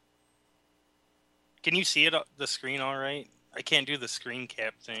 Can you see it the screen all right? I can't do the screen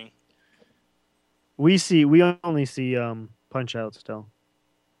cap thing. We only see Punch Out still.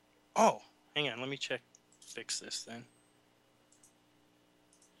 Oh, hang on, let me fix this then.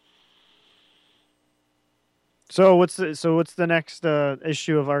 So what's the next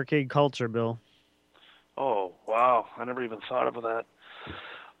issue of Arcade Culture, Bill? Oh, Wow, I never even thought of that.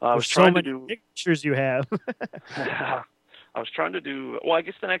 I was There's so trying to many do. pictures you have. I was trying to do. Well, I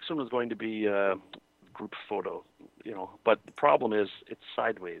guess the next one was going to be group photo. But the problem is it's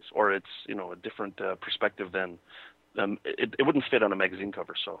sideways, or it's a different perspective than. It wouldn't fit on a magazine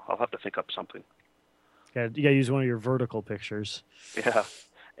cover, so I'll have to think up something. You gotta use one of your vertical pictures. Yeah.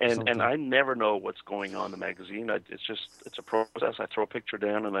 And Something. I never know what's going on in the magazine. It's a process. I throw a picture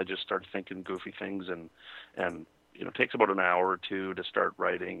down and I just start thinking goofy things, and it takes about an hour or two to start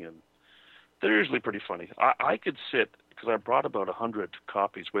writing, and they're usually pretty funny. I could sit, because I brought about 100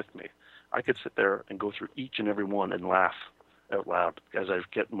 copies with me. I could sit there and go through each and every one and laugh out loud as I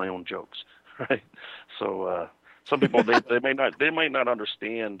get my own jokes, right? So some people they might not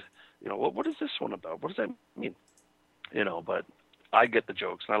understand. What is this one about? What does that mean? But I get the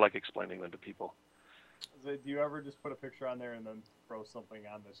jokes, and I like explaining them to people. Do you ever just put a picture on there and then throw something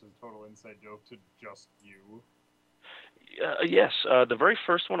on that's a total inside joke to just you? Yes. The very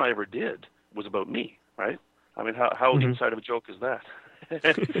first one I ever did was about me, right? I mean, how inside of a joke is that?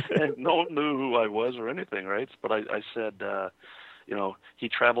 And no one knew who I was or anything, right? But I said, he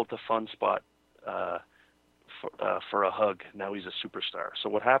traveled to Fun Spot for a hug. Now he's a superstar. So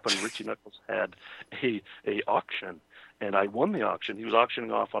what happened, Richie Knuckles had a auction, and I won the auction. He was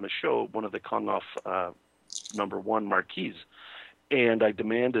auctioning off on a show, one of the Kong Off #1 marquees, and I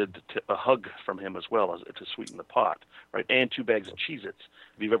demanded a hug from him as well to sweeten the pot, right? And 2 bags of Cheez-Its.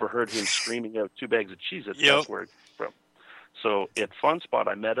 If you've ever heard him screaming out 2 bags of Cheez-Its, that's where it's from. So at Fun Spot,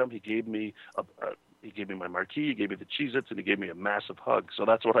 I met him. He gave me my marquee, he gave me the Cheez-Its, and he gave me a massive hug. So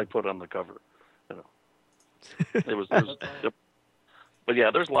that's what I put on the cover. It was but yeah,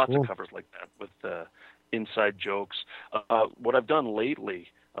 there's lots of covers like that with inside jokes. What I've done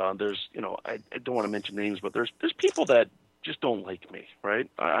lately, there's I don't want to mention names, but there's people that just don't like me, right?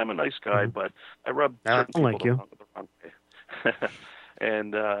 I'm a nice guy, but I rub certain people like you. the wrong way.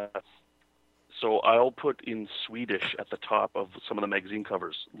 And so I'll put in Swedish at the top of some of the magazine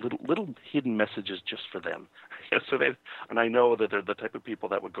covers, little hidden messages just for them. And I know that they're the type of people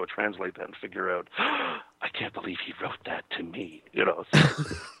that would go translate that and figure out, I can't believe he wrote that to me. So.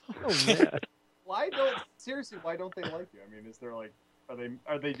 Oh man. Why don't they like you? I mean, is there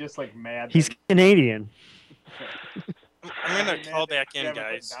are they just mad? He's Canadian. I'm gonna call back in,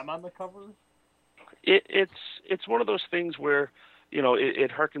 guys. I'm on the cover. It's one of those things where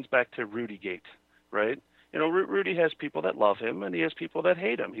it harkens back to Rudy Gate, right? Rudy has people that love him, and he has people that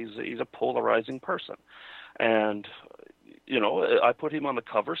hate him. He's a polarizing person, and I put him on the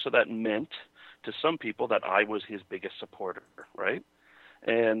cover, so that meant to some people that I was his biggest supporter, right?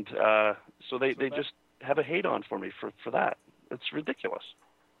 And so they just have a hate on for me for that. It's ridiculous.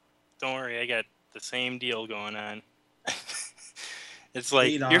 Don't worry, I got the same deal going on. It's like,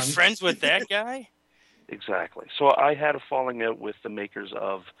 Hate you're on. friends with that guy? Exactly. So I had a falling out with the makers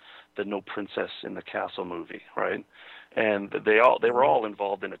of the No Princess in the Castle movie, right? And they were all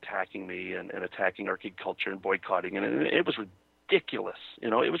involved in attacking me and attacking our geek culture and boycotting, and it was ridiculous. It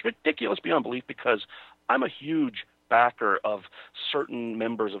was ridiculous beyond belief, because I'm a huge backer of certain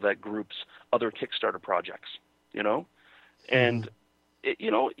members of that group's other Kickstarter projects, and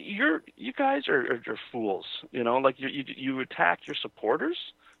you guys are fools, you attack your supporters.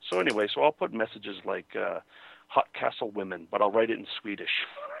 So anyway, I'll put messages like hot castle women, but I'll write it in Swedish,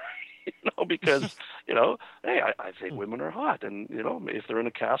 because, hey, I think women are hot, and, if they're in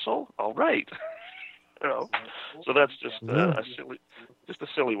a castle, I'll write, So that's just a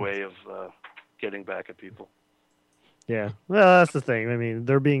silly way of getting back at people. Yeah, well, that's the thing. I mean,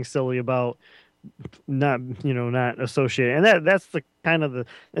 they're being silly about not associating, and that's the kind of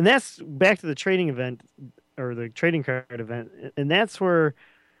and that's back to the trading event, or the trading card event, and that's where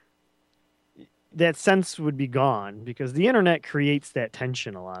that sense would be gone, because the internet creates that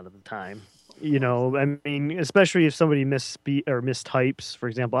tension a lot of the time. I mean, especially if somebody misspeak or mistypes. For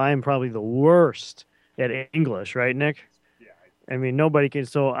example, I am probably the worst at English, right, Nick? Yeah. I mean, nobody can.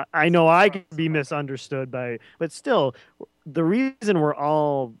 So I know I can be misunderstood but still, the reason we're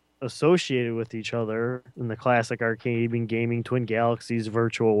all associated with each other in the classic arcade and gaming Twin Galaxies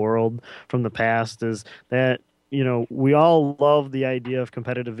virtual world from the past is that, we all love the idea of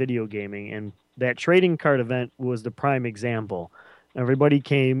competitive video gaming, and that trading card event was the prime example. Everybody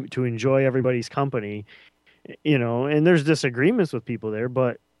came to enjoy everybody's company, and there's disagreements with people there,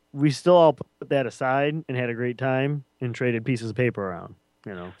 but we still all put that aside and had a great time and traded pieces of paper around,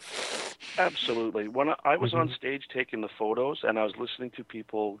 Absolutely. When I was on Mhm. stage taking the photos, and I was listening to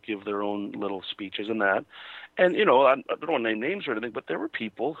people give their own little speeches and that, and I don't want to name names or anything, but there were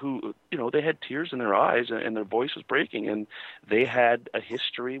people who, they had tears in their eyes and their voice was breaking, and they had a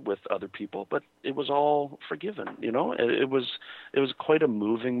history with other people, but it was all forgiven. It was quite a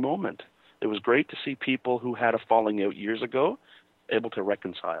moving moment. It was great to see people who had a falling out years ago able to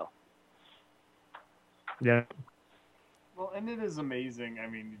reconcile. Yeah. Well, and it is amazing. I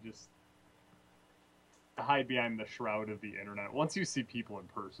mean, you just hide behind the shroud of the internet. Once you see people in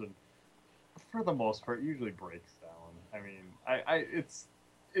person, for the most part, it usually breaks down. I mean,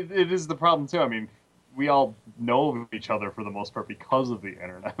 it is the problem too. I mean, we all know each other for the most part because of the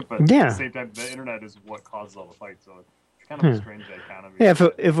internet, but Yeah. at the same time, the internet is what causes all the fights. So it's kind of a strange dichotomy. Yeah, if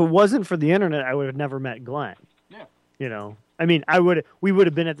it wasn't for the internet, I would have never met Glenn. Yeah. I mean, we would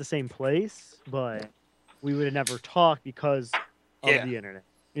have been at the same place, but we would have never talked because of Yeah. the internet.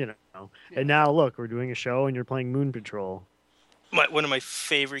 And now look, we're doing a show, and you're playing Moon Patrol. One of my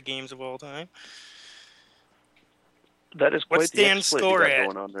favorite games of all time. That is What's quite the Dan's exploit you score got at?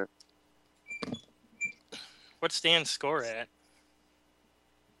 going on there. What's Dan's score at?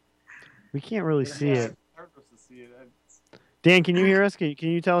 We can't really see it. It's hard for us to see it. Dan, can you hear us? Can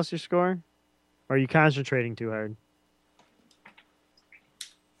you tell us your score? Or are you concentrating too hard?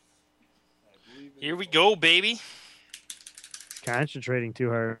 Here we go, baby. Concentrating too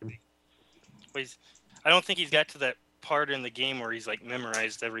hard. Wait, I don't think he's got to that part in the game where he's like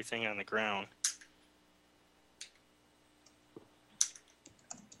memorized everything on the ground.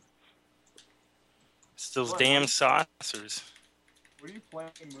 It's those damn saucers. What are you playing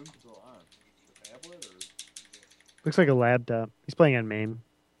Moon Patrol on? The tablet or? Looks like a laptop. He's playing on MAME.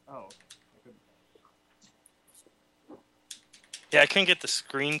 Oh. Yeah, I couldn't get the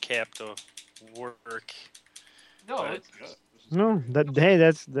screen cap to work. No, But- it's good. No,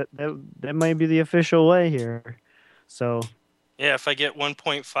 that might be the official way here. So Yeah, if I get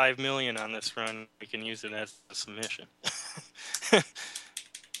 1.5 million on this run, we can use it as a submission.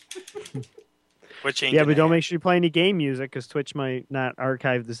 Which ain't yeah, gonna but don't happen. make sure you play any game music because Twitch might not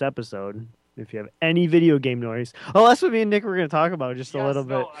archive this episode if you have any video game noise. Oh, that's what me and Nick were going to talk about just a little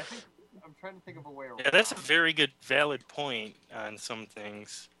bit. I think I'm trying to think of a way around. Yeah, that's a very good, valid point on some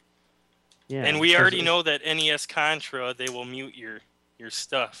things. Yeah, And we 'cause already know that NES Contra, they will mute your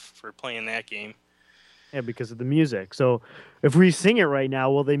stuff for playing that game. Yeah, because of the music. So if we sing it right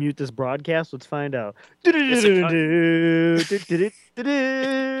now, will they mute this broadcast? Let's find out. Oh,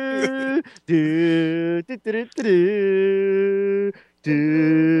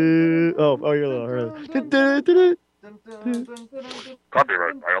 you're a little early.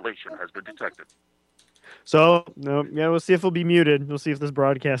 Copyright violation has been detected. So, no, yeah, we'll see if it'll be muted. We'll see if this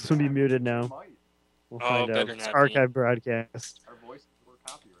broadcast will be muted now. Might. We'll Oh, find out. better It's not be. archive broadcast. Our voices were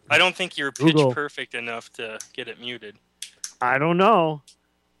copyrighted. I don't think you're pitch Google. perfect enough to get it muted. I don't know.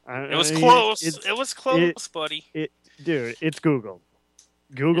 It was I mean, close. it's- It was close, buddy. Dude, it's Google.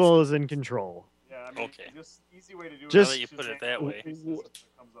 Google is in control. Yeah, I mean, Okay. just easy way to do it. Just- Now that you put it that way.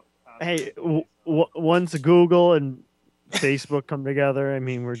 Hey, once Google and Facebook come together, I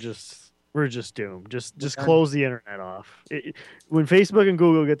mean, we're just doomed. Just close the internet off. When Facebook and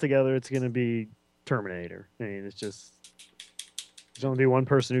Google get together, it's gonna be Terminator. I mean, there's only one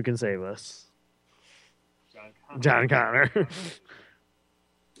person who can save us. John Connor.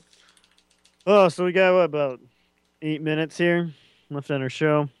 Oh, so we got about 8 minutes here left on our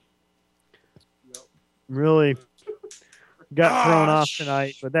show. Really got thrown off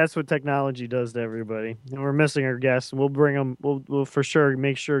tonight, but that's what technology does to everybody. And we're missing our guest. We'll bring him. We'll for sure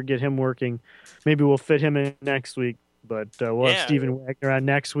make sure get him working. Maybe we'll fit him in next week. But we'll have Yeah. Stephen Wagner on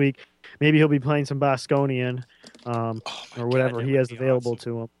next week. Maybe he'll be playing some Bosconian, Oh my or whatever God, that he would has be available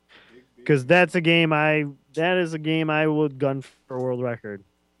awesome. to him. Because that is a game I would gun for a world record.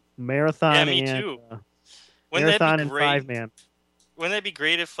 Marathon Yeah, me and too. Wouldn't marathon that be and great? 5-man. Wouldn't that be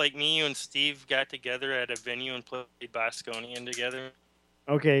great if like me, you, and Steve got together at a venue and played Bosconian together?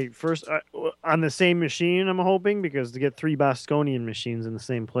 Okay, first on the same machine, I'm hoping, because to get 3 Bosconian machines in the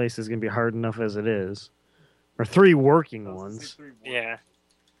same place is going to be hard enough as it is, or 3 working ones. Yeah.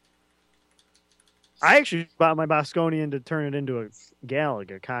 I actually bought my Bosconian to turn it into a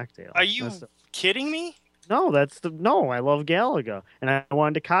Galaga cocktail. Are you That's kidding me? No, I love Galaga, and I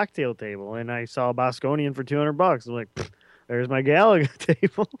wanted a cocktail table, and I saw a Bosconian for $200. I'm like, there's my Galaga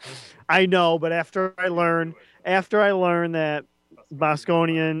table. I know, but after I learned that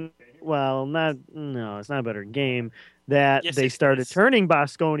Bosconian, it's not a better game. That Yes, they it started is. turning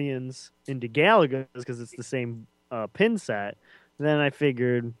Bosconians into Galagas because it's the same pin set. Then I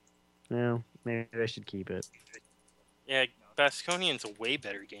figured, well, maybe I should keep it. Yeah, Bosconian's a way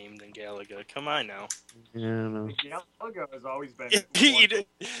better game than Galaga. Come on now. Yeah, I don't know. Galaga has always been.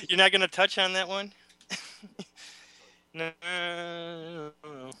 You're not going to touch on that one? No.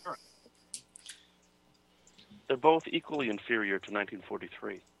 They're both equally inferior to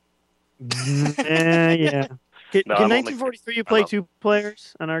 1943. Yeah. Can No, I'm only 1943 you kidding. play I'm 2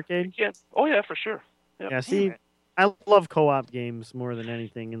 players on arcade? Yeah. Oh yeah, for sure. Yeah. See, I love co-op games more than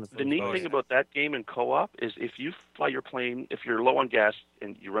anything in the. The neat thing about that game in co-op is if you fly your plane, if you're low on gas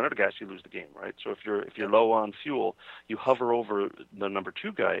and you run out of gas, you lose the game, right? So if you're low on fuel, you hover over the number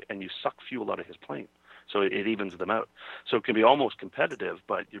 2 guy and you suck fuel out of his plane, so it evens them out. So it can be almost competitive,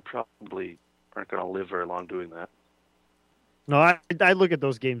 but you probably aren't going to live very long doing that. No, I look at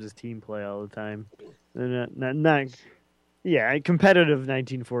those games as team play all the time. They're not yeah, competitive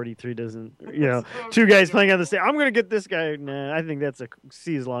 1943 doesn't, 2 guys playing on the same. I'm gonna get this guy. Nah, I think that's a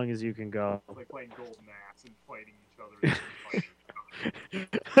see as long as you can go. It's like playing Golden Axe and fighting each other. We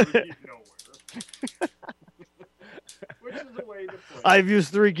get nowhere. Which is a way to play. I've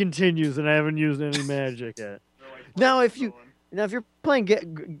used 3 continues and I haven't used any magic yet. Like Now, if you're playing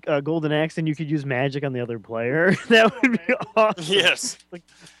Golden Axe and you could use magic on the other player, that would be awesome. Yes. Like,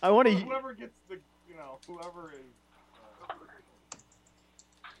 I want to. Whoever gets the, whoever is.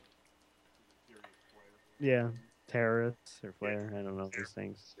 Yeah, terrorists or flare. I don't know these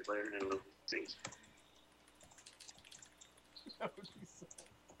things.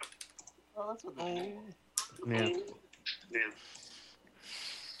 Oh, that's what they Yeah.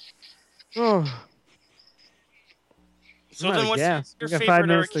 Oh. So I'm out then of what's gas. your We got 5 favorite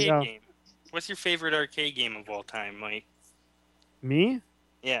minutes to arcade go. game? What's your favorite arcade game of all time, Mike? Me?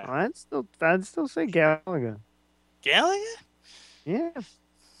 Yeah. I'd still say Galaga. Galaga? Yeah.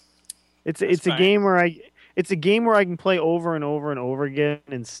 It's fine. a game where I can play over and over and over again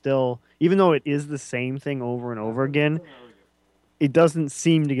and still, even though it is the same thing over and over again, it doesn't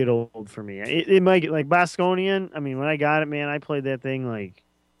seem to get old for me. It might get like Bosconian. I mean, when I got it, man, I played that thing like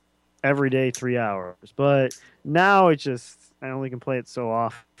every day, 3 hours. But now it's just I only can play it so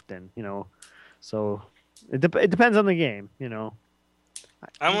often, So it depends on the game,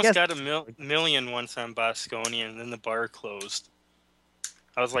 I almost guess- got a million once on Bosconian, and then the bar closed.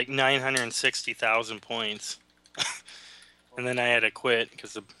 I was like 960,000 points. And then I had to quit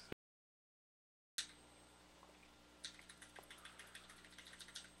because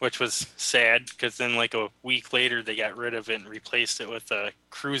which was sad because then like a week later they got rid of it and replaced it with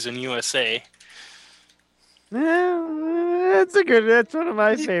Cruisin' USA. Yeah, that's one of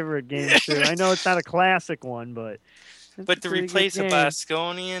my favorite games too. I know it's not a classic one, but But to replace a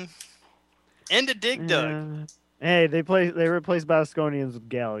Bosconian and a Dig Dug. Hey, they replaced Bosconians with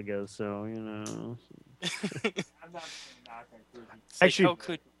Galaga, so I'm not knocking Cruising. Actually, how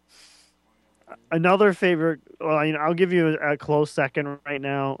could another favorite. Well, I'll give you a close second right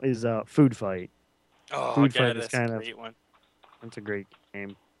now is Food Fight. Oh, Food God, Fight is that's kind a of great one. That's a great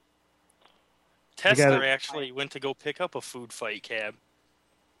game. Tesla actually went to go pick up a Food Fight cab.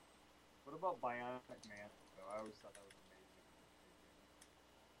 What about Bionic Man? I always thought that was amazing.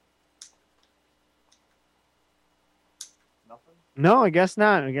 Nothing? No, I guess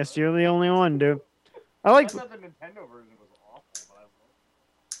not. I guess you're the only one, dude. I thought the Nintendo version was awful,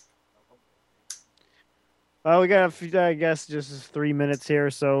 but I we got a few, I guess, just 3 minutes here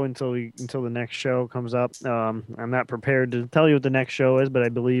or so until the next show comes up. I'm not prepared to tell you what the next show is, but I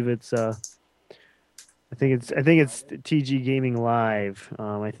believe it's I think it's TG Gaming Live.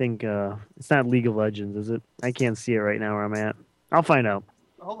 I think it's not League of Legends, is it? I can't see it right now where I'm at. I'll find out.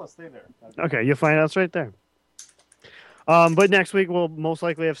 Hold on, stay there. Okay, you'll find out. It's right there. But next week we'll most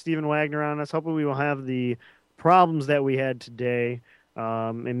likely have Steven Wagner on us. Hopefully we will have the problems that we had today.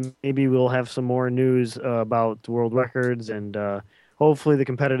 And maybe we'll have some more news about world records and hopefully the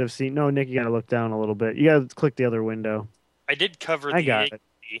competitive scene. No, Nick, you got to look down a little bit. You got to click the other window. I did cover I the got it.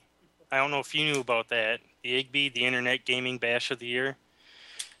 IGB. I don't know if you knew about that. The IGB, the Internet Gaming Bash of the Year.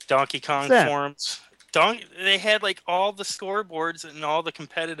 Donkey Kong What's that? forums. They had like all the scoreboards and all the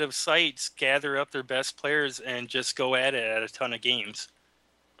competitive sites gather up their best players and just go at it at a ton of games.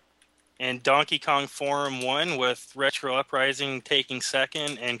 And Donkey Kong Forum won with Retro Uprising taking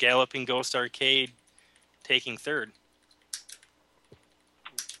second and Galloping Ghost Arcade taking third.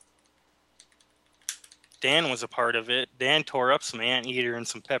 Dan was a part of it. Dan tore up some Anteater and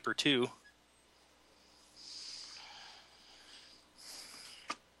some Pepper too.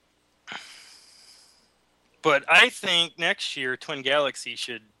 But I think next year Twin Galaxy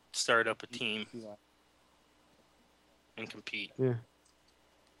should start up a team and compete. Yeah.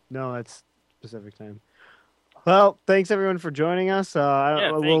 No, that's Pacific time. Well, thanks everyone for joining us.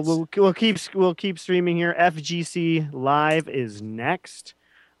 Yeah, thanks. We'll keep streaming here. FGC Live is next.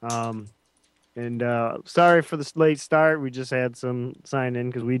 And sorry for the late start. We just had some sign in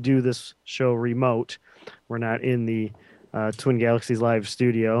because we do this show remote. We're not in the Twin Galaxies Live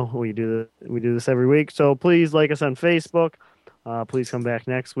studio. We do this every week. So please like us on Facebook. Please come back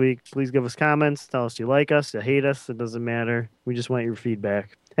next week. Please give us comments. Tell us you like us, you hate us. It doesn't matter. We just want your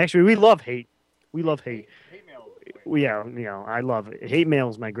feedback. Actually, we love hate. We love hate. Hate mail. I love it. Hate mail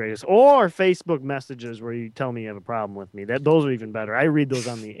is my greatest. Or Facebook messages where you tell me you have a problem with me. Those are even better. I read those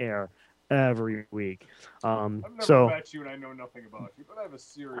on the air every week. I've never So met you and I know nothing about you, but I have a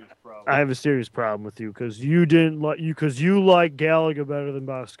serious problem. I have a serious problem with you because you like Gallagher better than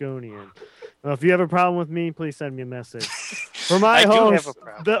Bosconian. If you have a problem with me, please send me a message. For my I do host, have a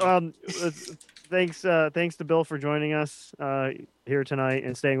problem. thanks to Bill for joining us here tonight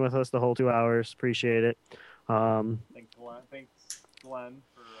and staying with us the whole 2 hours. Appreciate it. Thanks, Glenn,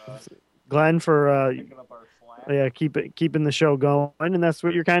 for Glenn for picking up our slack. yeah, keeping the show going, and that's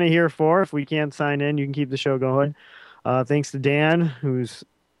what you're kind of here for. If we can't sign in, you can keep the show going. Thanks to Dan, who's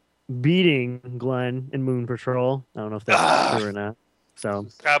beating Glenn in Moon Patrol. I don't know if that's true or not. So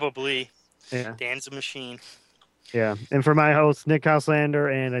Probably. yeah, Dan's a machine. yeah. And for my host, Nick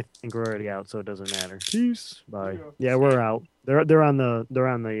Houselander, and I think we're already out, so it doesn't matter. Peace. Bye. Yeah, we're out. They're on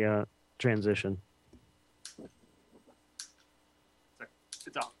the transition.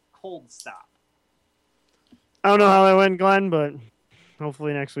 It's a cold stop. I don't know how that went, Glenn, but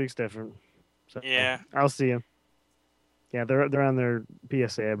hopefully next week's different. So, Yeah. I'll see you. Yeah, they're on their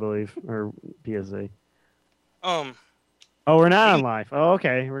PSA, I believe, or PSA. Oh, we're not on live. Oh,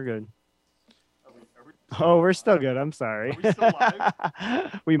 okay, we're good. Oh, we're still good. I'm sorry. Are we still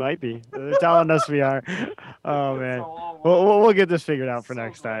live? We might be. They're telling us we are. Oh man, we'll get this figured out for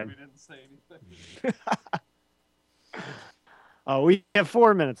next time. We didn't say anything. Oh, we have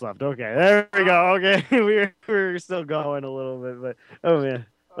 4 minutes left. Okay, there we go. Okay, we're still going a little bit, but oh man.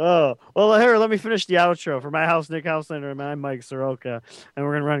 Oh, well, here, let me finish the outro. For my house, Nick Houselander, and I'm Mike Soroka, and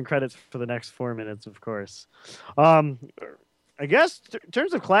we're going to run credits for the next 4 minutes, of course. I guess in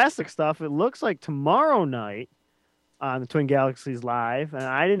terms of classic stuff, it looks like tomorrow night on the Twin Galaxies Live, and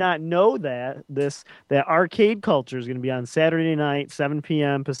I did not know that Arcade Culture is going to be on Saturday night, 7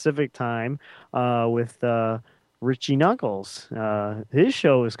 p.m. Pacific time, with Richie Knuckles. His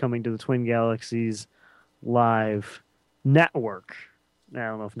show is coming to the Twin Galaxies Live network. I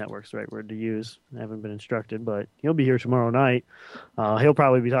don't know if network's the right word to use. I haven't been instructed, but he'll be here tomorrow night. He'll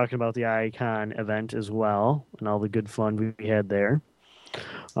probably be talking about the Icon event as well and all the good fun we had there.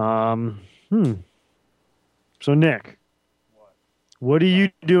 So, Nick, what are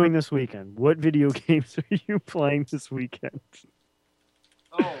you doing this weekend? What video games are you playing this weekend?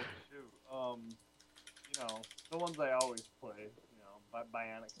 Oh, shoot. The ones I always play.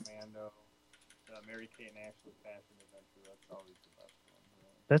 Bionic Commando, Mary Kate and Ashley Fashion Adventure. That's always the best one.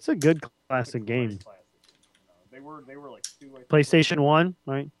 That's a good classic game. They were like two. I think. PlayStation 1,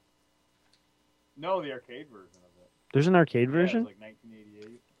 right? No, the arcade version of it. There's an arcade Yeah, version? it was like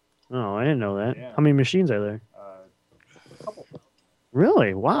 1988. Oh, I didn't know that. Yeah. How many machines are there? A couple.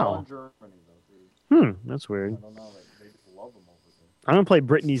 Really? All Wow. in Germany, though, dude. That's weird. I don't know. They just love them over there. I'm gonna play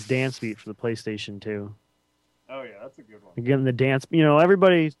Britney's Dance Beat for the PlayStation 2. Oh yeah, that's a good one. Again, the dance.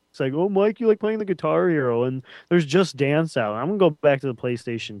 Everybody's like, "Oh, Mike, you like playing the Guitar Hero?" And there's Just Dance out. I'm gonna go back to the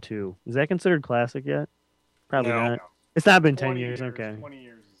PlayStation 2. Is that considered classic yet? Probably No. not. It's not been 10 20 years. Okay. 20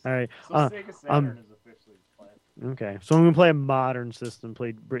 years. All right. So Sega Saturn is officially classic. Okay. So I'm gonna play a modern system.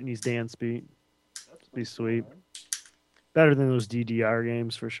 Play Britney's Dance Beat. That's Be pretty sweet. cool, man. Better than those DDR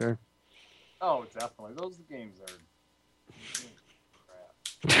games for sure. Oh, definitely. Those games are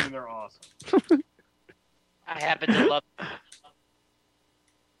crap. I mean, they're awesome. I happen to love.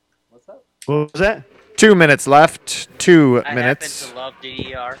 What's that? What was that? 2 minutes left. 2 I minutes. happen to love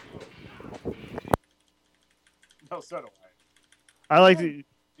DDR. No, so do I like the.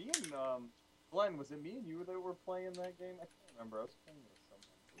 Me and Glenn, was it me and you that were playing that game? I can't remember. I was playing with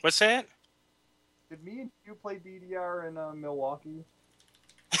someone. What's that? Did me and you play DDR in Milwaukee?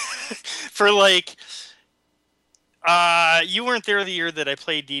 For like, you weren't there the year that I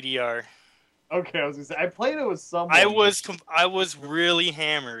played DDR. Okay, I was gonna say I played it with someone. I was really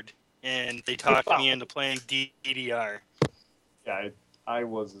hammered, and they talked me into playing DDR. Yeah, I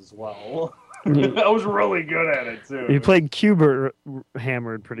was as well. I was really good at it too. You played Cubert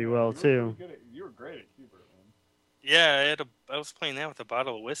hammered pretty well too. You were great at Cubert, man. Yeah, I was playing that with a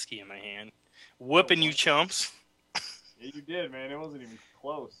bottle of whiskey in my hand, whooping you chumps. Yeah, you did, man. It wasn't even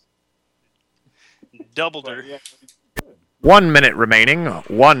close. Doubled her. But, yeah, 1 minute remaining.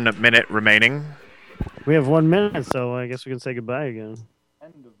 1 minute remaining. We have 1 minute, so I guess we can say goodbye again.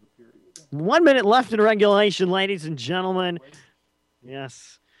 End of the period. 1 minute left in regulation, ladies and gentlemen.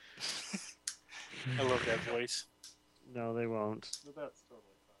 Yes. I love that voice. No, they won't. But that's totally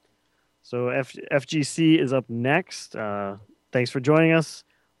fine. So FGC is up next. Thanks for joining us.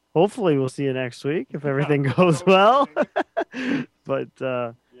 Hopefully, we'll see you next week if everything goes well. But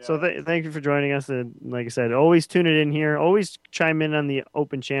thank you for joining us. And like I said, always tune it in here. Always chime in on the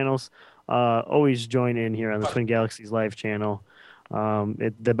open channels. Always join in here on the Twin Galaxies live channel.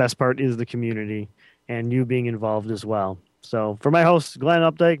 The best part is the community and you being involved as well. So for my hosts, Glenn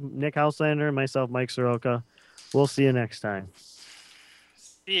Updike, Nick Houselander, and myself, Mike Soroka, we'll see you next time.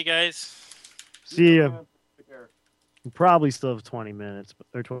 See you guys. See you. Take care. We probably still have 20 minutes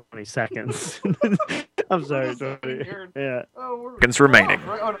or 20 seconds. I'm sorry. 20. Yeah. Oh, we're Seconds remaining.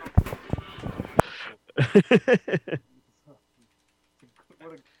 Right, oh, no.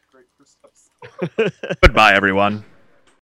 What a great first episode. Goodbye, everyone.